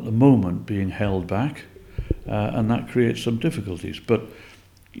are at the moment being held back. And that creates some difficulties. But,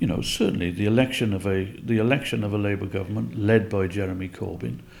 you know, certainly the election of a Labour government led by Jeremy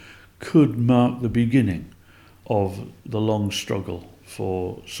Corbyn could mark the beginning of the long struggle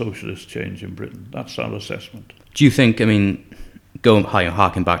for socialist change in Britain. That's our assessment. Do you think, I mean,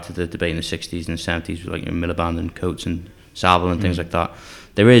 harking back to the debate in the 60s and 70s, like Miliband and Coates and Savile and things like that,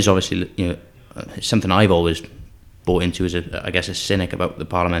 there is obviously, you know, something I've always bought into as a cynic about the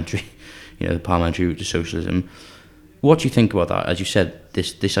parliamentary route to socialism. What do you think about that? As you said,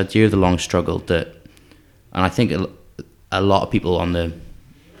 this idea of the long struggle that, and I think a lot of people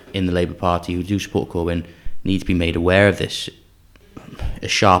in the Labour Party who do support Corbyn need to be made aware of this, a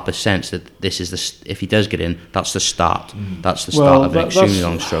sharper sense that this is if he does get in, that's the start. That's the start of an extremely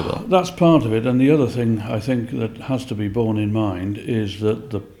long struggle. That's part of it, and the other thing I think that has to be borne in mind is that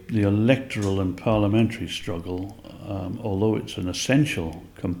the electoral and parliamentary struggle, although it's an essential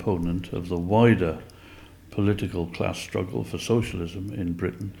component of the wider political class struggle for socialism in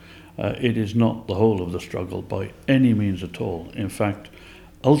Britain, it is not the whole of the struggle by any means at all. In fact,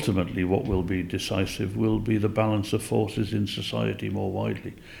 ultimately what will be decisive will be the balance of forces in society more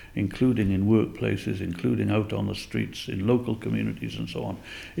widely, including in workplaces, including out on the streets, in local communities and so on.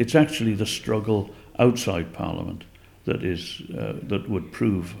 It's actually the struggle outside Parliament that would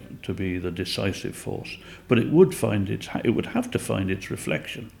prove to be the decisive force. But it would have to find its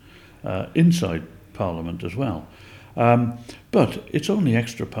reflection inside Parliament as well. But it's only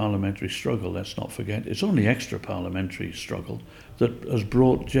extra parliamentary struggle, let's not forget. It's only extra parliamentary struggle that has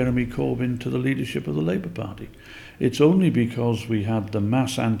brought Jeremy Corbyn to the leadership of the Labour Party. It's only because we had the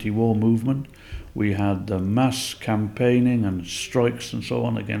mass anti-war movement, we had the mass campaigning and strikes and so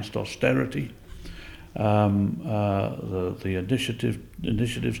on against austerity, the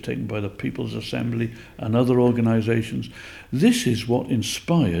initiatives taken by the People's Assembly and other organisations. This is what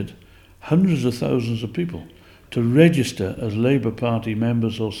inspired hundreds of thousands of people to register as Labour Party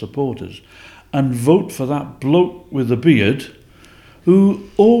members or supporters and vote for that bloke with the beard who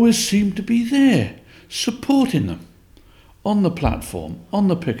always seemed to be there, supporting them on the platform, on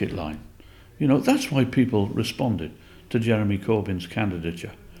the picket line. You know, that's why people responded to Jeremy Corbyn's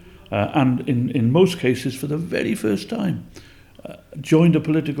candidature. And in most cases, for the very first time, joined a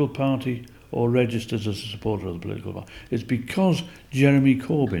political party or registered as a supporter of the political party. It's because Jeremy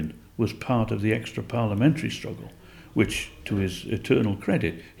Corbyn was part of the extra parliamentary struggle, which, to his eternal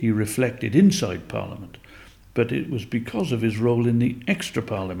credit, he reflected inside Parliament. But it was because of his role in the extra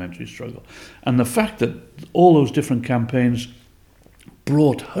parliamentary struggle. And the fact that all those different campaigns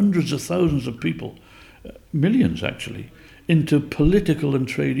brought hundreds of thousands of people, millions actually, into political and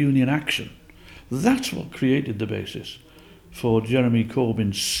trade union action. That's what created the basis for Jeremy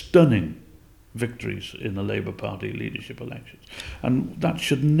Corbyn's stunning victories in the Labour Party leadership elections. And that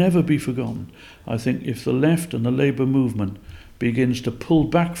should never be forgotten. I think if the left and the Labour movement begins to pull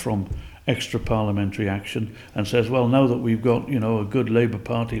back from extra parliamentary action and says, well, now that we've got, you know, a good Labour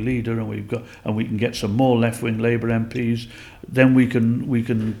Party leader and we can get some more left-wing Labour MPs, then we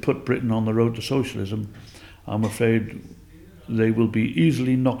can put Britain on the road to socialism, I'm afraid they will be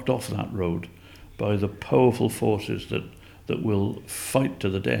easily knocked off that road by the powerful forces that will fight to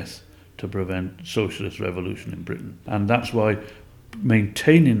the death to prevent socialist revolution in Britain. And that's why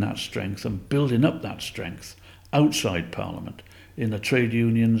maintaining that strength and building up that strength outside Parliament, in the trade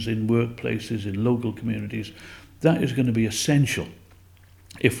unions, in workplaces, in local communities, that is going to be essential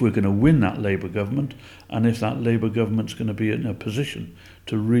if we're going to win that Labour government and if that Labour government's going to be in a position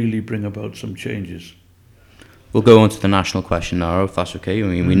to really bring about some changes. We'll go on to the national question now, if that's okay. I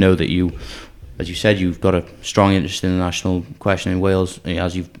mean, we know that you, as you said, you've got a strong interest in the national question in Wales.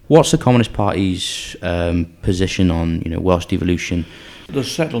 What's the Communist Party's position on, Welsh devolution? The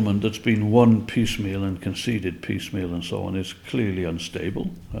settlement that's been won piecemeal and conceded piecemeal and so on is clearly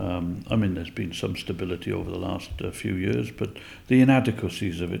unstable. There's been some stability over the last few years, but the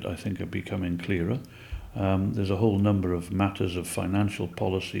inadequacies of it, I think, are becoming clearer. There's a whole number of matters of financial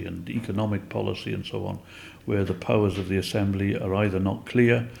policy and economic policy and so on, where the powers of the Assembly are either not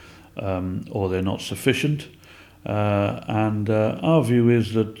clear or they're not sufficient. And our view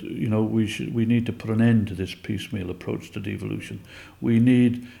is that we need to put an end to this piecemeal approach to devolution. We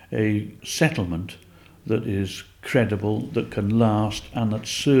need a settlement that is credible, that can last, and that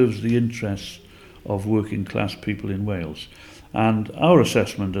serves the interests of working class people in Wales. And our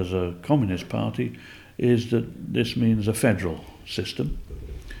assessment as a Communist Party is that this means a federal system,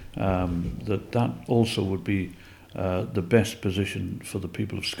 that also would be the best position for the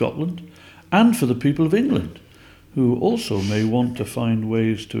people of Scotland and for the people of England, who also may want to find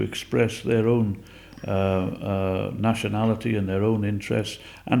ways to express their own nationality and their own interests,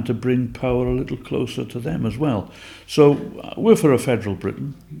 and to bring power a little closer to them as well. So we're for a federal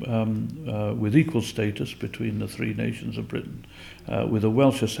Britain with equal status between the three nations of Britain, with a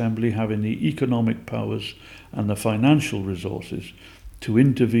Welsh Assembly having the economic powers and the financial resources to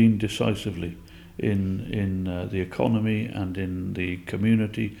intervene decisively in the economy and in the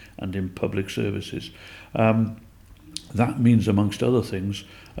community and in public services. That means, amongst other things,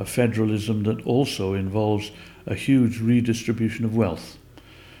 a federalism that also involves a huge redistribution of wealth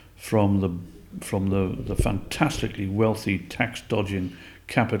from the fantastically wealthy, tax-dodging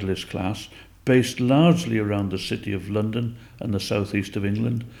capitalist class, based largely around the City of London and the southeast of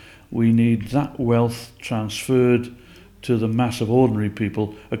England. We need that wealth transferred to the mass of ordinary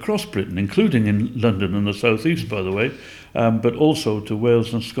people across Britain, including in London and the southeast, by the way, but also to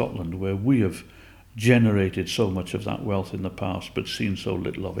Wales and Scotland, where we have generated so much of that wealth in the past, but seen so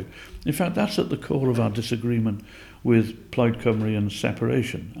little of it. In fact, that's at the core of our disagreement with Plaid Cymru and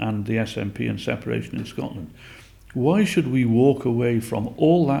separation, and the SNP and separation in Scotland. Why should we walk away from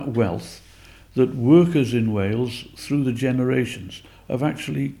all that wealth that workers in Wales, through the generations, have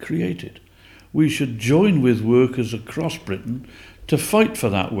actually created? We should join with workers across Britain to fight for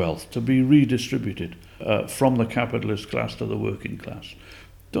that wealth to be redistributed from the capitalist class to the working class.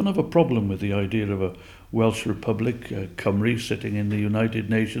 Don't have a problem with the idea of a Welsh Republic, Cymru, sitting in the United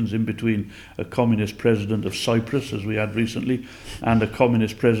Nations in between a communist president of Cyprus, as we had recently, and a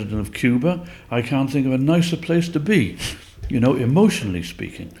communist president of Cuba. I can't think of a nicer place to be, emotionally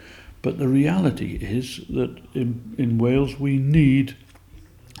speaking. But the reality is that in Wales we need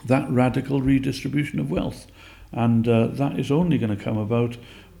that radical redistribution of wealth. And that is only going to come about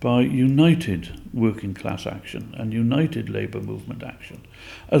by united working class action and united labour movement action,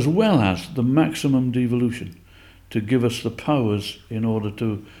 as well as the maximum devolution to give us the powers in order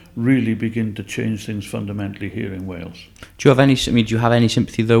to really begin to change things fundamentally here in Wales. Do you have any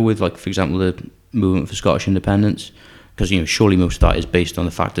sympathy though with, like, for example, the movement for Scottish independence? Because surely most of that is based on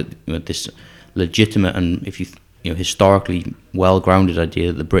the fact that this legitimate and historically well-grounded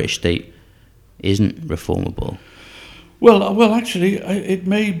idea that the British state isn't reformable. Well, actually, it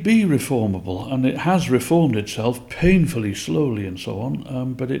may be reformable, and it has reformed itself painfully, slowly, and so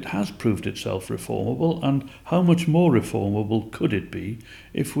on, but it has proved itself reformable, and how much more reformable could it be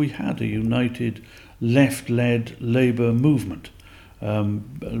if we had a united, left-led Labour movement,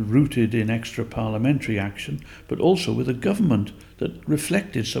 rooted in extra-parliamentary action, but also with a government that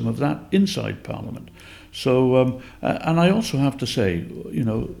reflected some of that inside Parliament. So, and I also have to say,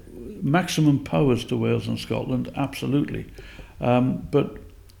 maximum powers to Wales and Scotland, absolutely. But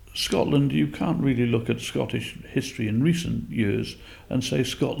Scotland, you can't really look at Scottish history in recent years and say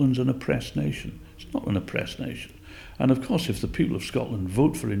Scotland's an oppressed nation. It's not an oppressed nation. And of course, if the people of Scotland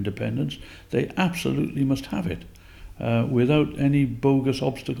vote for independence, they absolutely must have it, without any bogus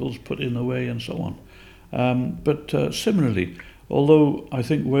obstacles put in the way and so on. But similarly, although I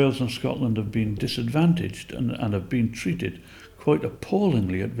think Wales and Scotland have been disadvantaged and have been treated quite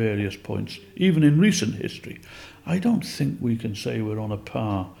appallingly at various points, even in recent history, I don't think we can say we're on a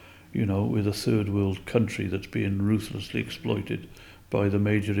par, with a third world country that's being ruthlessly exploited by the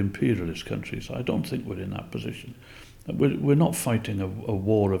major imperialist countries. I don't think we're in that position. We're not fighting a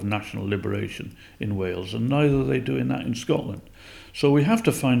war of national liberation in Wales, and neither are they doing that in Scotland. So we have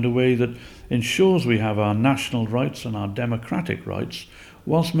to find a way that ensures we have our national rights and our democratic rights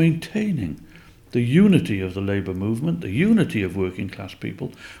whilst maintaining the unity of the labour movement, the unity of working class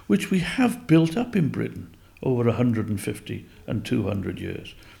people, which we have built up in Britain over 150 and 200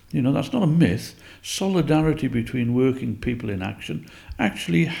 years. You know, that's not a myth. Solidarity between working people in action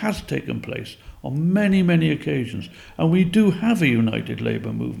actually has taken place on many, many occasions. And we do have a united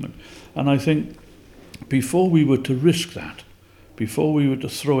labour movement. And I think before we were to risk that, before we were to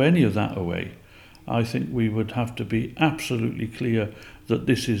throw any of that away, I think we would have to be absolutely clear that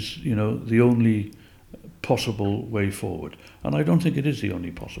this is, you know, the only possible way forward. And I don't think it is the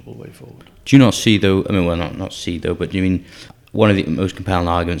only possible way forward. Do you not see, though, I mean, well, not see, though, but do you mean one of the most compelling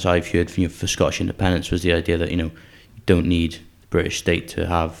arguments I've heard for Scottish independence was the idea that, you know, you don't need the British state to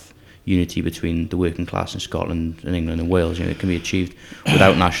have unity between the working class in Scotland and England and Wales. You know, it can be achieved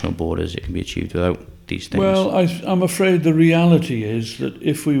without national borders. It can be achieved without these things. Well, I'm afraid the reality is that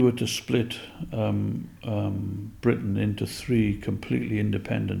if we were to split Britain into 3 completely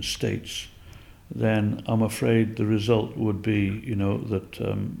independent states, then I'm afraid the result would be, you know, that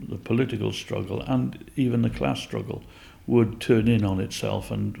the political struggle and even the class struggle would turn in on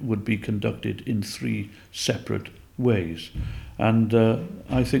itself and would be conducted in 3 separate ways. And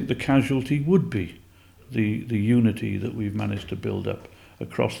I think the casualty would be the unity that we've managed to build up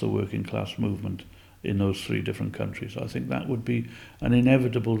across the working class movement in those 3 different countries. I think that would be an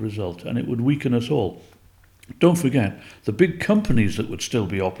inevitable result, and it would weaken us all. Don't forget, the big companies that would still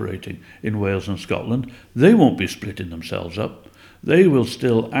be operating in Wales and Scotland, they won't be splitting themselves up. They will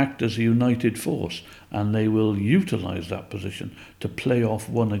still act as a united force, and they will utilise that position to play off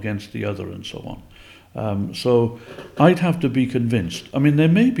one against the other and so on. So I'd have to be convinced. I mean, there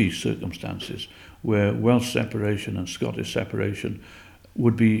may be circumstances where Welsh separation and Scottish separation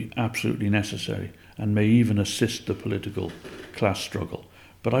would be absolutely necessary and may even assist the political class struggle.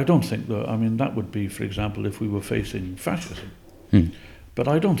 But I don't think that, I mean, that would be, for example, if we were facing fascism. But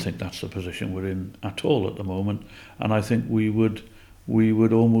I don't think that's the position we're in at all at the moment. And I think we would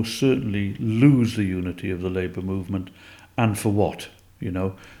almost certainly lose the unity of the labour movement. And for what? You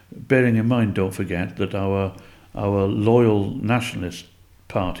know, bearing in mind, don't forget that our loyal nationalist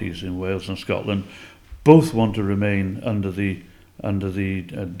parties in Wales and Scotland both want to remain under the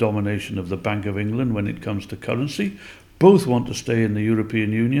domination of the Bank of England when it comes to currency. Both want to stay in the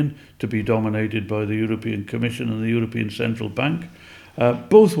European Union, to be dominated by the European Commission and the European Central Bank.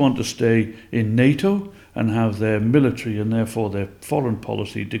 Both want to stay in NATO and have their military and therefore their foreign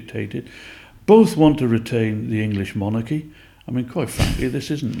policy dictated. Both want to retain the English monarchy. I mean, quite frankly, this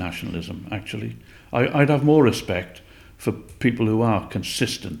isn't nationalism, actually. I'd have more respect for people who are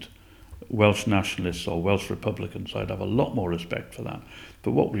consistent Welsh nationalists or Welsh Republicans. I'd have a lot more respect for that.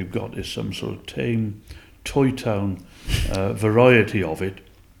 But what we've got is some sort of tame Toy Town variety of it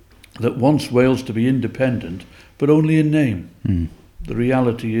that wants Wales to be independent, but only in name. The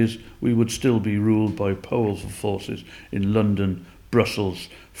reality is we would still be ruled by powerful forces in London, Brussels,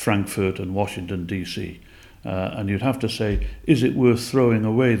 Frankfurt and Washington, D.C. And you'd have to say, is it worth throwing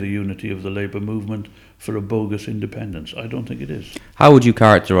away the unity of the labour movement for a bogus independence? I don't think it is. How would you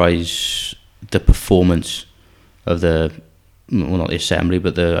characterise the performance of the, well, not the Assembly,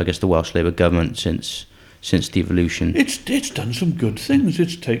 but I guess the Welsh Labour government since devolution? It's done some good things.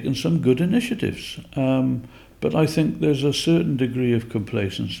 It's taken some good initiatives. But I think there's a certain degree of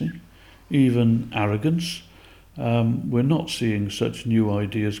complacency, even arrogance. We're not seeing such new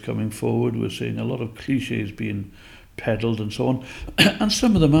ideas coming forward. We're seeing a lot of cliches being peddled and so on. And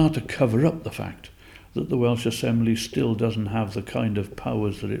some of them are to cover up the fact that the Welsh Assembly still doesn't have the kind of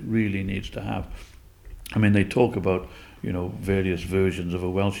powers that it really needs to have. I mean, they talk about, you know, various versions of a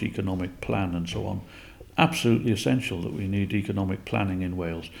Welsh economic plan and so on. Absolutely essential that we need economic planning in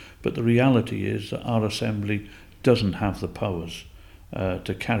Wales. But the reality is that our Assembly doesn't have the powers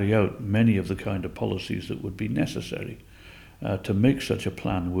to carry out many of the kind of policies that would be necessary to make such a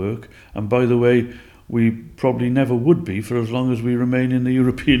plan work. And by the way, we probably never would be for as long as we remain in the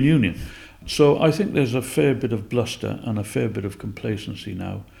European Union. So I think there's a fair bit of bluster and a fair bit of complacency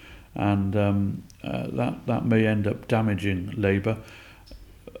now. And that may end up damaging Labour.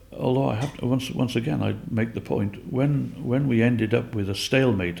 Although I have to, once again, I make the point, when we ended up with a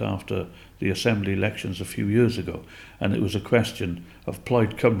stalemate after the Assembly elections a few years ago, and it was a question of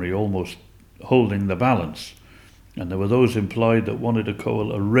Plaid Cymru almost holding the balance, and there were those implied that wanted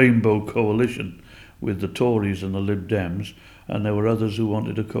a rainbow coalition with the Tories and the Lib Dems, and there were others who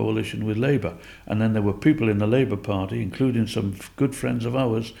wanted a coalition with Labour. And then there were people in the Labour Party, including some good friends of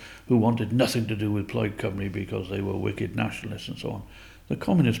ours, who wanted nothing to do with Plaid Cymru because they were wicked nationalists and so on. The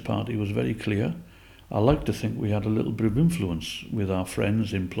Communist Party was very clear. I like to think we had a little bit of influence with our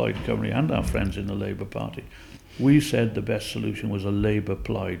friends in Plaid Cymru and our friends in the Labour Party. We said the best solution was a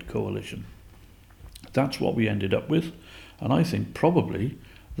Labour-Plaid coalition. That's what we ended up with, and I think probably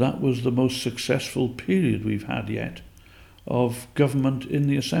that was the most successful period we've had yet of government in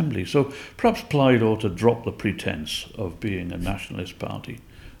the Assembly. So perhaps Plaid ought to drop the pretense of being a nationalist party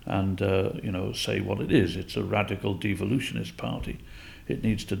and say what it is. It's a radical devolutionist party. It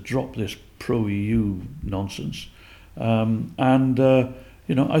needs to drop this pro-EU nonsense. I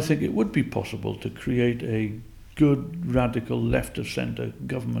think it would be possible to create a good radical left-of-centre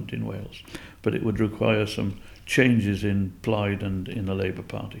government in Wales, but it would require some changes in Plaid and in the Labour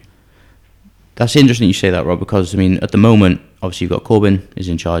Party. That's interesting you say that, Rob, because, I mean, at the moment, obviously you've got Corbyn is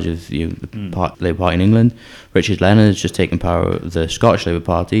in charge of the Labour Party in England. Richard Leonard has just taken power of the Scottish Labour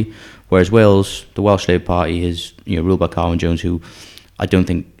Party, whereas Wales, the Welsh Labour Party is ruled by Carwyn Jones, who I don't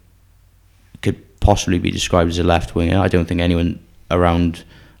think could possibly be described as a left-winger. I don't think anyone around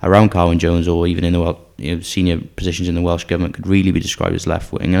Carwyn Jones or even in the senior positions in the Welsh government could really be described as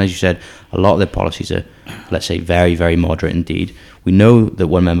left-wing. And as you said, a lot of their policies are, let's say, very, very moderate indeed. We know that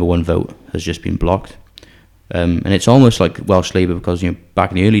one member, one vote has just been blocked. And it's almost like Welsh Labour, because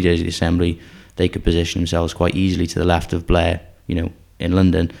back in the early days of the Assembly, they could position themselves quite easily to the left of Blair, in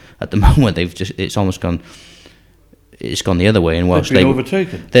London. At the moment, it's gone the other way in Welsh Labour.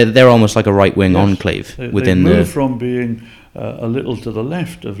 Overtaken. They're almost like a right-wing enclave within they moved from being a little to the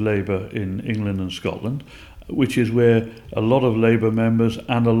left of Labour in England and Scotland, which is where a lot of Labour members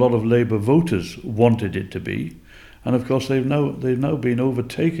and a lot of Labour voters wanted it to be. And of course, they've now been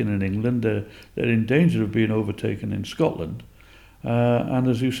overtaken in England. They're in danger of being overtaken in Scotland. And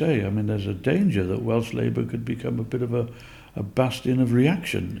as you say, I mean, there's a danger that Welsh Labour could become a bit of a bastion of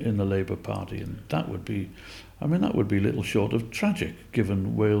reaction in the Labour Party, and that would be little short of tragic,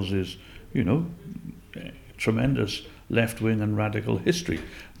 given Wales's, tremendous left-wing and radical history.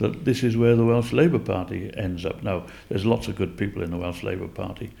 That this is where the Welsh Labour Party ends up. Now, there's lots of good people in the Welsh Labour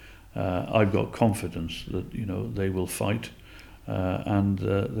Party. I've got confidence that they will fight, and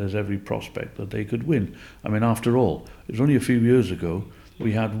there's every prospect that they could win. I mean, after all, it was only a few years ago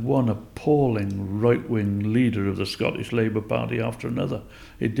we had one appalling right-wing leader of the Scottish Labour Party after another.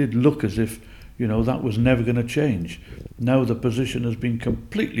 It did look as if that was never going to change. Now the position has been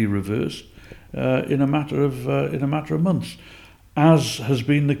completely reversed in a matter of months, as has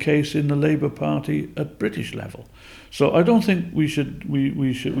been the case in the Labour Party at British level. So I don't think we should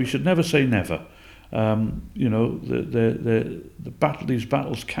never say never. These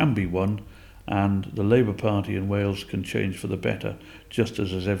battles can be won, and the Labour Party in Wales can change for the better, just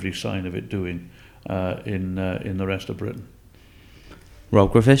as there's every sign of it doing in the rest of Britain.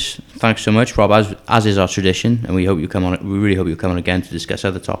 Rob Griffiths, thanks so much, Rob. As is our tradition, and we hope you come on. We really hope you come on again to discuss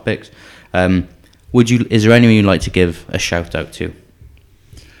other topics. Is there anyone you'd like to give a shout out to?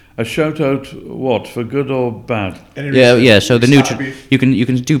 A shout out, what, for good or bad? Yeah. So the you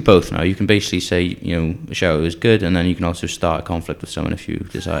can do both now. You can basically say a shout out is good, and then you can also start a conflict with someone if you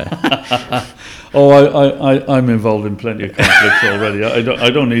desire. I'm involved in plenty of conflicts already. I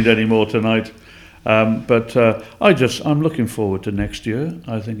don't need any more tonight. But I'm looking forward to next year.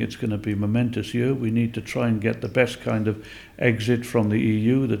 I think it's going to be a momentous year. We need to try and get the best kind of exit from the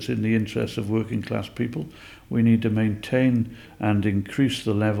EU that's in the interests of working class people. We need to maintain and increase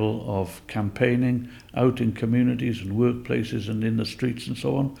the level of campaigning out in communities and workplaces and in the streets and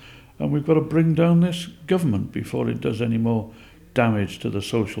so on. And we've got to bring down this government before it does any more damage to the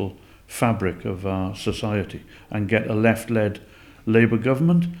social fabric of our society, and get a left-led Labour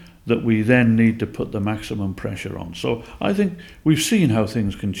government that we then need to put the maximum pressure on. So I think we've seen how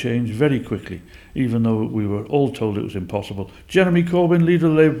things can change very quickly, even though we were all told it was impossible. Jeremy Corbyn, leader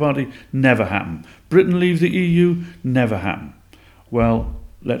of the Labour Party, never happened. Britain leave the EU, never happened. Well,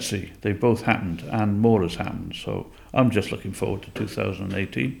 let's see. They both happened, and more has happened. So I'm just looking forward to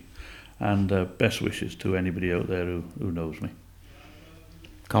 2018, and best wishes to anybody out there who knows me.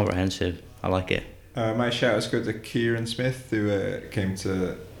 Comprehensive. I like it. My shout outs go to Kieran Smith, who came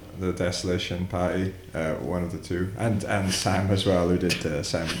to the Desolation Party, one of the two, and Sam as well, who did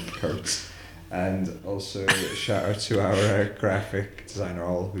Sam Coates. And also shout out to our graphic designer,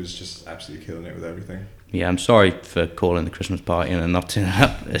 Al, who's just absolutely killing it with everything. Yeah, I'm sorry for calling the Christmas party and not turning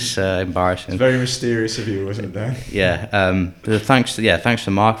up. It's embarrassing. It's very mysterious of you, wasn't it, Dan? Yeah. Thanks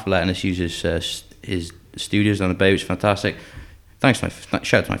to Mark for letting us use his studios on the Bay, which is fantastic.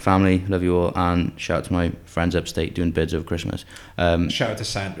 Shout out to my family, love you all, and shout out to my friends upstate doing bids over Christmas. Shout out to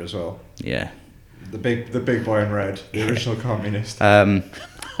Santa as well. Yeah. The big boy in red, the original communist.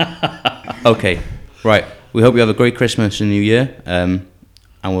 Okay, right. We hope you have a great Christmas and New Year, and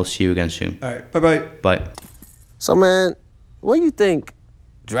we'll see you again soon. All right, bye-bye. Bye. So, man, what do you think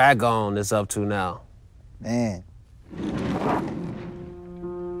Dragon is up to now? Man.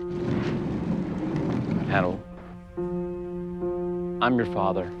 Harold. I'm your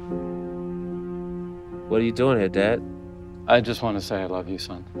father. What are you doing here, Dad? I just want to say I love you,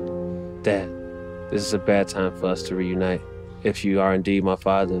 son. Dad, this is a bad time for us to reunite. If you are indeed my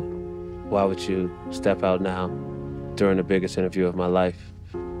father, why would you step out now during the biggest interview of my life?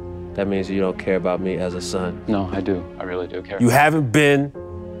 That means you don't care about me as a son. No, I do. I really do care. You haven't been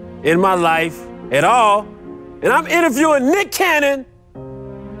in my life at all, and I'm interviewing Nick Cannon,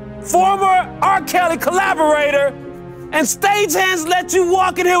 former R. Kelly collaborator, and stagehands let you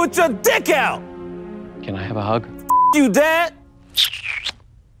walk in here with your dick out. Can I have a hug? You, Dad.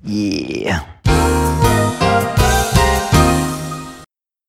 Yeah.